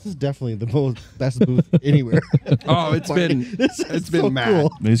 you're good. This is definitely the best booth anywhere. Oh, it's been so mad.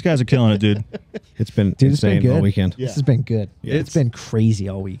 cool. These guys are killing it, dude. It's been Dude, it's been insane all good. weekend. Yeah. This has been good. Yeah. It's been crazy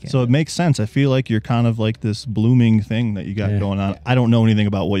all weekend. So it makes sense. I feel like you're kind of like this blooming thing that you got Yeah. going on. I don't know anything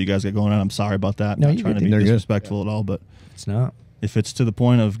about what you guys got going on. I'm sorry about that. No, Not you're trying good, to be dude. They're good. disrespectful at all, but it's not. if it's to the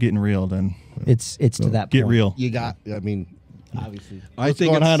point of getting real, then It's to that get point. real. You got, I mean, obviously. I What's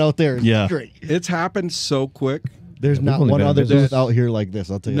think going it's- on out there is Yeah. great. It's happened so quick. There's We've not only one been in other business. booth out here like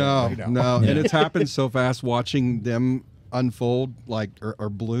this, I'll tell you that No, right now. no, and it's happened so fast watching them unfold, like or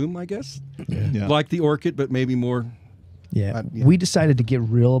bloom, I guess, Yeah. like the orchid, but maybe more. Yeah. Yeah. We decided to get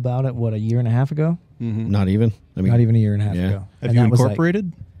real about it, what, a year and a half ago? Not even. I mean, Not even a year and a half yeah. ago. Have And you that was like-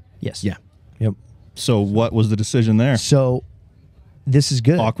 incorporated? yes. Yeah. Yep. So what was the decision there? So this is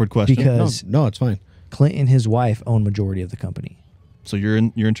good. Awkward question. Because No, it's fine. Clint and his wife own majority of the company. So you're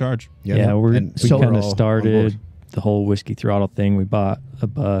in charge. Yeah, we and so- kind we're of all on started board. the whole whiskey throttle thing. We bought a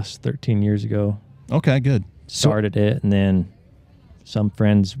bus 13 years ago, Okay, good. started it, and then some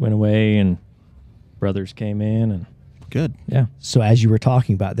friends went away and brothers came in, and Good. yeah. So as you were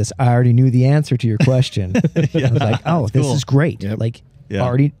talking about this, I already knew the answer to your question. I was like, oh, that's this cool. is great. Yep. Like Yeah.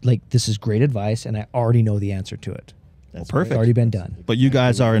 already like this is great advice and I already know the answer to it. That's perfect. It's already been done. But you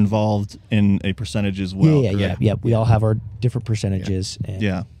guys are involved in a percentage as well. yeah. correct? We all have our different percentages. And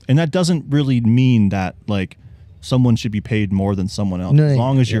Yeah. And that doesn't really mean that like someone should be paid more than someone else. No, as no,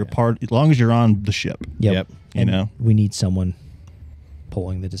 long as yeah. you're as long as you're on the ship. Yep. Yep. You And know? we need someone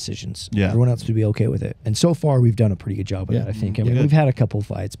pulling the decisions. Yeah. Everyone else to be okay with it. And so far we've done a pretty good job with Yeah. that, I think. I mean, Good. we've had a couple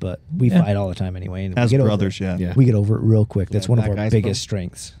fights, but we Yeah. fight all the time anyway. And As we get brothers, over it. yeah. Yeah. We get over it real quick. That's That one of black our guy's biggest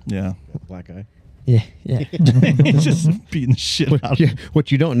strengths. Yeah. Black guy. Yeah. Yeah. He's just beating the shit out of Yeah,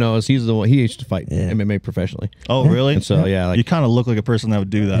 what you don't know is he's the one. He used to fight Yeah. MMA professionally. Oh, really? And so yeah, like You kind of look like a person that would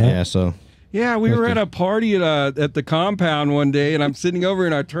do that. yeah. So Yeah, we were at a party at the compound one day, and I'm sitting over,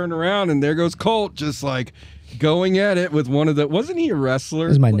 and I turn around, and there goes Colt, just like going at it with one of the. Wasn't he a wrestler?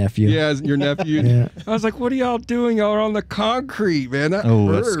 This is my nephew. Yeah, your nephew. Yeah. I was like, "What are y'all doing? Y'all are on the concrete, man. That Oh,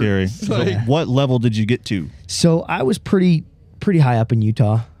 that's hurts." scary. So Like, what level did you get to? So I was pretty high up in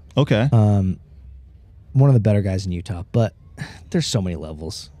Utah. Okay. One of the better guys in Utah, but there's so many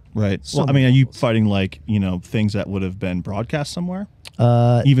levels. Right. So Well, I mean, are many you levels. fighting like, things that would have been broadcast somewhere?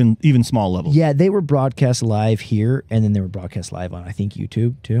 Uh, Even small levels. yeah, they were broadcast live here, and then they were broadcast live on I think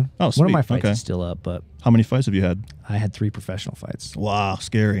YouTube too. Oh, One of sweet. my fights Okay. is still up, but How many fights have you had? I had 3 professional fights. Wow,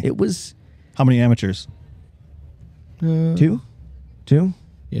 scary. It was How many amateurs? 2.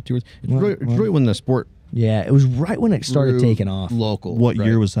 yeah, it's really when the sport Yeah, it was right when it started grew taking off. local. What right?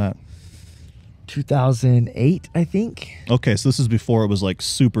 year was that? 2008, I think. Okay, so this is before it was like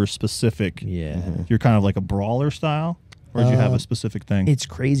super specific. Yeah. You're kind of like a brawler style, or did you have Uh, a specific thing? It's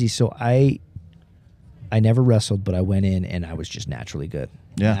crazy. So I never wrestled, but I went in and I was just naturally good.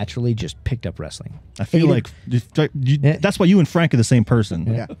 Yeah. Naturally just picked up wrestling. I feel Hated- like Yeah. that's why you and Frank are the same person.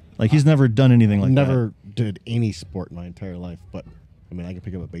 Yeah. Like he's never done anything like that. Never did any sport in my entire life, but I mean, I can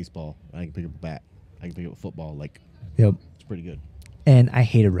pick up a baseball, I can pick up a bat, I can pick up a football. Like, Yep. it's pretty good. And I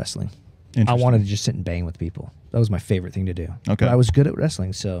hated wrestling. I Interesting. wanted to just sit and bang with people. That was my favorite thing to do. Okay. But I was good at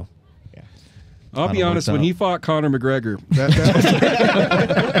wrestling, so Yeah. I'll be Kinda honest. works When out. he fought Conor McGregor, that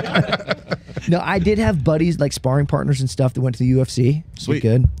no, I did have buddies like sparring partners and stuff that went to the UFC. Sweet.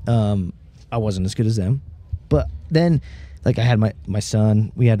 Good. I wasn't as good as them, but then, like I had my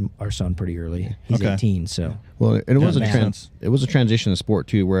son. We had our son pretty early. He's Okay. 18, so Well, and it was makes sense. it was a transition in sport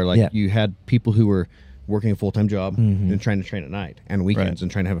too, where like Yeah. you had people who were working a full time job Mm-hmm. and trying to train at night and weekends Right.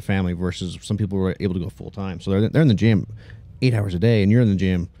 and trying to have a family, versus some people were able to go full time. So they're in the gym 8 hours a day, and you're in the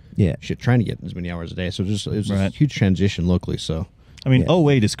gym, Yeah. shit, trying to get as many hours a day. So it was Right. a huge transition locally. So I mean, Yeah.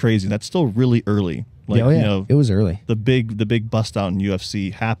 08 is crazy. That's still really early. Like, oh yeah, it was early. the big bust out in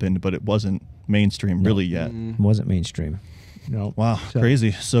UFC happened, but it wasn't mainstream really yet. It wasn't mainstream. No. Wow, So-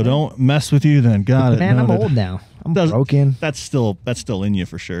 crazy. So don't mess with you then. Got it. Man, I'm Noted. old now. I'm Does- broken. That's still in you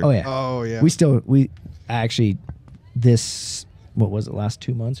for sure. Oh yeah. Oh yeah. We actually this what was it, last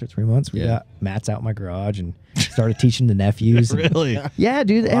 2 months or 3 months? We Yeah. got mats out in my garage and started teaching the nephews. and- Really? yeah,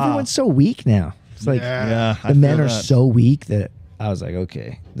 dude. Wow. Everyone's so weak now. It's like Yeah. I the men feel are that. so weak that I was like,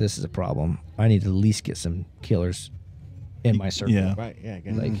 okay, this is a problem. I need to at least get some killers in my circle. Yeah. Right? Yeah,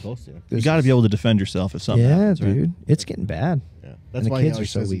 getting close to it. You got to be able to defend yourself if something Yeah, happens, right? dude. It's getting bad. Yeah, And that's the why kids he are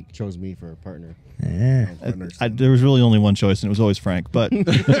so says he weak. chose me for a partner. Yeah. There was really only one choice, and it was always Frank. But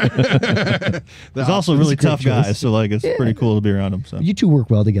he's also a really great tough guy, choice. so like it's pretty cool to be around him. So You two work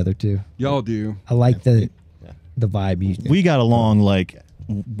well together too. Y'all do. I like the vibe. we got along like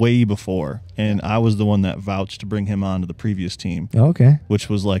way before, and I was the one that vouched to bring him on to the previous team, Okay. which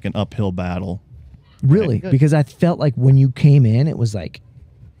was like an uphill battle. Really? Good. Because I felt like when you came in, it was like,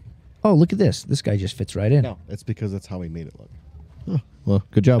 oh, look at this. This guy just fits right in. No, it's because that's how we made it look. Well,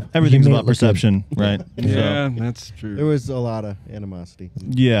 good job. Everything's made it about look good. perception, right? Yeah, So, that's true. There was a lot of animosity.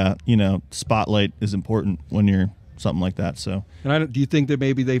 yeah, you know, spotlight is important when you're something like that. So And do you think that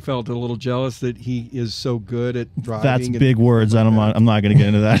maybe they felt a little jealous that he is so good at driving? that's and- big words. I'm not going to get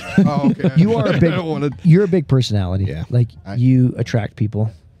into that. Oh, okay. You are a big, I don't wanna- you're a big personality. Yeah. Like you attract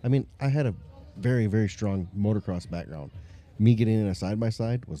people. I mean, I had a very, very strong motocross background. Me getting in a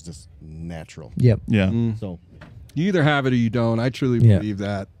side-by-side was just natural. Yep. Yeah. So You either have it or you don't. I truly Yeah. believe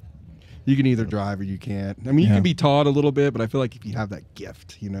that. You can either drive or you can't. I mean, you Yeah. can be taught a little bit, but I feel like if you have that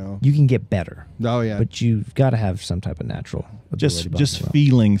gift, you know. You can get better, Oh, yeah. but you've got to have some type of natural ability behind Just it.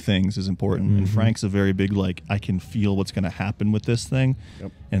 feeling things is important. And Mhm. Frank's a very big like I can feel what's going to happen with this thing.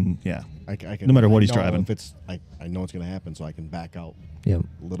 Yep. And yeah, I can, No matter what he's know driving. If it's, I know it's going to happen, so I can back out Yep.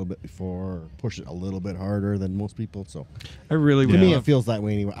 a little bit before or push it a little bit harder than most people. So I really to would me, love- it feels that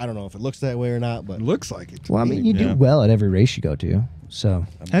way anyway. I don't know if it looks that way or not, but It looks like it. to Well, I me. mean, you Yeah. do well at every race you go to. So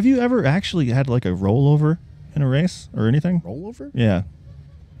have you ever actually had like a rollover in a race or anything? rollover? Yeah.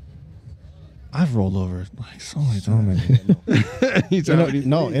 I've rolled over like so many so times. many. He's In already-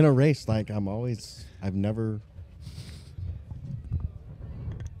 in a race, like I've never.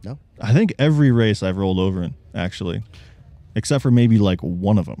 No, I think every race I've rolled over in actually, except for maybe like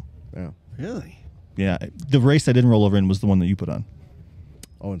one of them. yeah. Really? Yeah, the race I didn't roll over in was the one that you put on.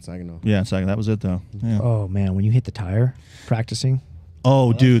 Oh, in Saginaw. Yeah, so that was it though. Yeah. Oh man, when you hit the tire practicing,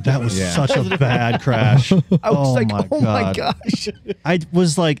 Oh, dude, that was Yeah. such a bad crash. I was like, my oh my God. gosh. I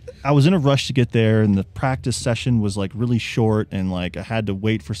was like, I was in a rush to get there, and the practice session was like really short, and like I had to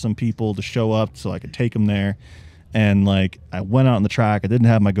wait for some people to show up so I could take them there. And like I went out on the track, I didn't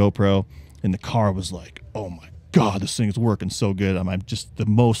have my GoPro, and the car was like, oh my God, this thing is working so good. I'm just the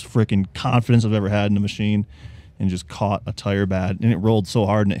most freaking confidence I've ever had in the machine, and just caught a tire bad, and it rolled so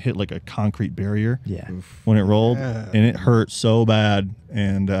hard, and it hit like a concrete barrier. Yeah. When it rolled, Yeah. and it hurt so bad,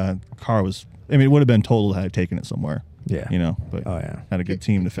 and the car was, I mean, it would have been totaled had I taken it somewhere. Yeah. You know, but Oh yeah. had a good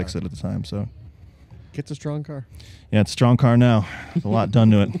team to fix it at the time. So It's a strong car. yeah, it's a strong car now. There's a lot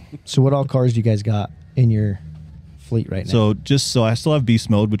done to it. So what all cars do you guys got in your fleet right now? So I still have beast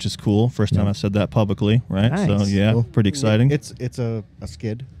mode, which is cool. First time Yeah. I've said that publicly, right? So Nice. yeah, Cool. pretty exciting. It's a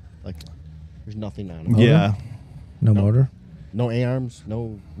skid. Like there's nothing on it. Motor? Yeah, no No. motor. No A-arms,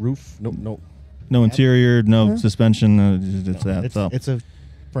 no roof, no. no interior, no Yeah. suspension. It's that. It's, So it's a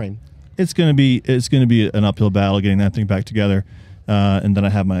frame. it's gonna be an uphill battle getting that thing back together. And then I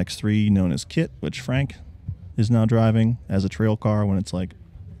have my X3 known as Kit, which Frank is now driving as a trail car when it's like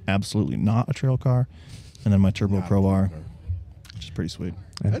absolutely not a trail car. And then my Turbo Not a Pro trail R, car. which is pretty sweet.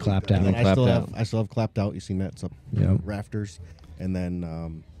 And clapped And out. then I Clapped still out. have clapped out. You seen that? It's up Yep. rafters, and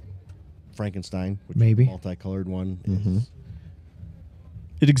then Frankenstein, which Maybe. is a multicolored one. Is,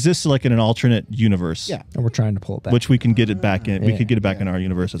 It exists like in an alternate universe. yeah, And we're trying to pull it back. Which we can get it back in. We Yeah. could get it back Yeah. in our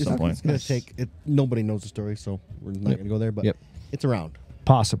universe at it's, some point. it's gonna take it. Nobody knows the story, so we're not gonna go there. But Yep. it's around.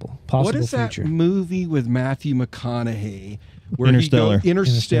 possible What is that future. movie with Matthew McConaughey? Where Interstellar.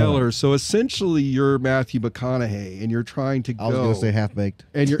 Interstellar. So essentially, you're Matthew McConaughey, and you're trying to I was go. gonna say half baked.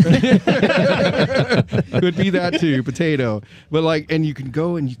 And you're could be that too, potato. But like, and you can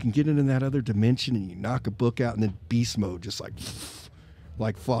go and you can get into that other dimension, and you knock a book out, and then beast mode just like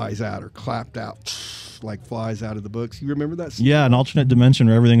flies out or clapped out, like flies out of the books. You remember that? Scene? Yeah, an alternate dimension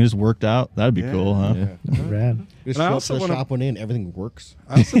where everything just worked out. That'd be Yeah. cool, huh? Yeah. Rad. Just And I show up also to the wanna- shop one in, everything works.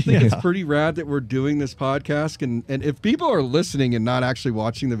 I also think it's Yeah. pretty rad that we're doing this podcast, and if people are listening and not actually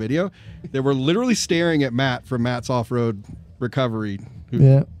watching the video, that we're literally staring at Matt from Matt's Off-Road Recovery. Who's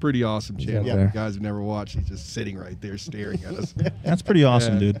Yeah. pretty awesome channel. Yeah. You guys have never watched. He's just sitting right there staring at us. That's pretty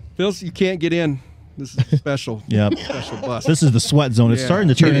awesome, Yeah. dude. Phils, you can't get in. This is special. Yep. Special bus. This is the sweat zone. It's Yeah. starting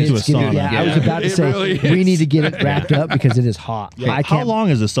to turn into a It's getting- sauna. Yeah, I was Yeah. about to It say really we is. need to get it wrapped up because it is hot. I How can't long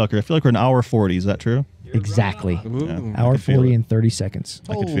is this sucker? I feel like we're an hour 40. Is that true? exactly. Ooh. Hour can feel 40 it. and 30 seconds.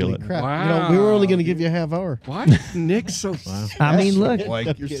 I could feel Holy it. crap! Wow. You know, we were only gonna give you a half hour. Why is Nick so I mean, look,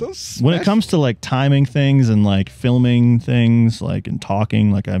 like you're so When it comes to like timing things and like filming things, like and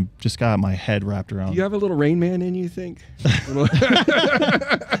talking, like I've just got my head wrapped around. Do you have a little Rain Man in you think?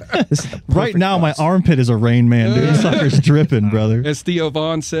 this is the Right perfect now, my bus. armpit is a Rain Man, dude. This sucker's dripping, brother. As Theo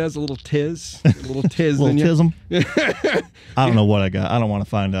Vaughn says, a little tiz. A little tiz Little in you. tism. I don't know what I got. I don't want to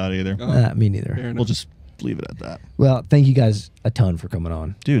find out either. Me neither. Fair enough. We'll just leave it at that. Well, thank you guys a ton for coming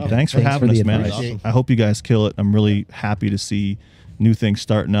on. Dude, thanks for thanks having for the us, man. advice. I hope you guys kill it. I'm really happy to see new things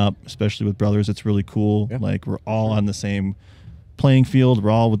starting up, especially with brothers. It's really cool. Yeah. Like we're all on the same playing field.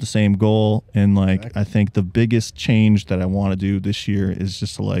 We're all with the same goal. And like Exactly. I think the biggest change that I want to do this year is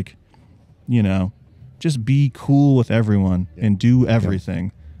just to like, you know, just be cool with everyone and do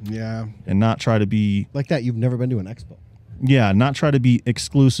everything Yeah. and not try to be, Like that, you've never been to an expo. not try to be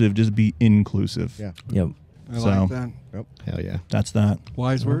exclusive, just be inclusive. Yeah. Yep. I So- like that. Hell yeah. That's that.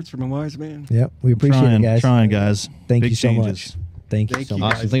 Wise words from a wise man. Yep. We appreciate it, guys. Trying, guys. Thank Big you so changes. much. Thank you Thank so you,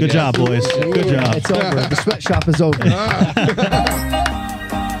 much. Awesome. Thank Good you guys. job, boys. Good job. It's over. The sweatshop is over.